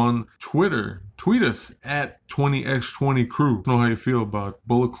find us on Twitter. Tweet us at 20x20crew. Know how you feel about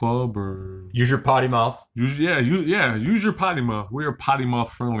Bullet Club or use your potty mouth. Use your potty mouth. We are potty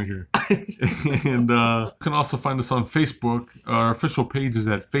mouth friendly here. And you can also find us on Facebook. Our official page is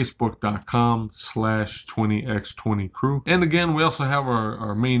at facebook.com/20x20crew. And again, we also have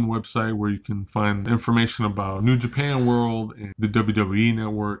our main website where you can find information about New Japan World and the WWE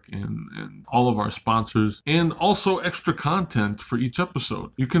Network and all of our sponsors, and also extra content for each episode.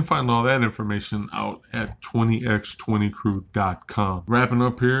 You can find all that information out at 20x20crew.com. Wrapping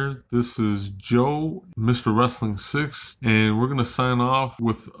up here, this is Joe, Mr. Wrestling 6, and we're going to sign off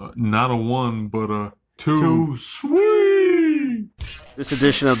with not a 1, but a 2. Sweet! This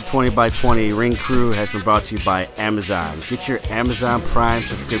edition of the 20 by 20 Ring Crew has been brought to you by Amazon. Get your Amazon Prime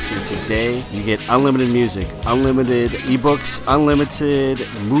subscription today. You get unlimited music, unlimited ebooks, unlimited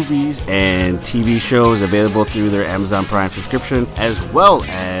movies, and TV shows available through their Amazon Prime subscription, as well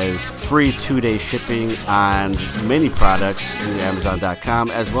as free 2-day shipping on many products through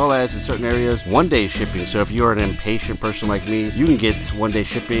Amazon.com, as well as in certain areas, 1-day shipping. So if you're an impatient person like me, you can get 1-day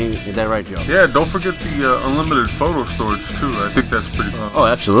shipping. Is that right, Joe? Yeah, don't forget the unlimited photo storage, too. I think that's pretty cool. Oh,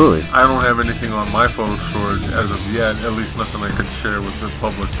 absolutely. I don't have anything on my photo storage as of yet, at least nothing I could share with the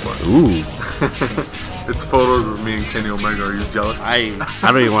public. But Ooh. It's photos of me and Kenny Omega. Are you jealous? I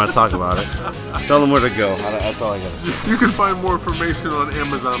don't even want to talk about it. Tell them where to go. That's all I got to say. You can find more information on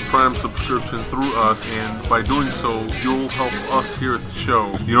Amazon Prime subscriptions through us, and by doing so, you'll help us here at the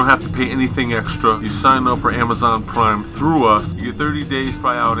show. You don't have to pay anything extra. You sign up for Amazon Prime through us. You get 30 days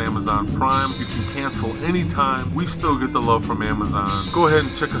try out Amazon Prime. You can cancel anytime. We still get the love from Amazon. Go ahead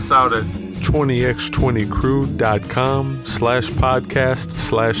and check us out at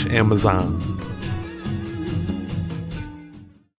 20x20crew.com/podcast/Amazon.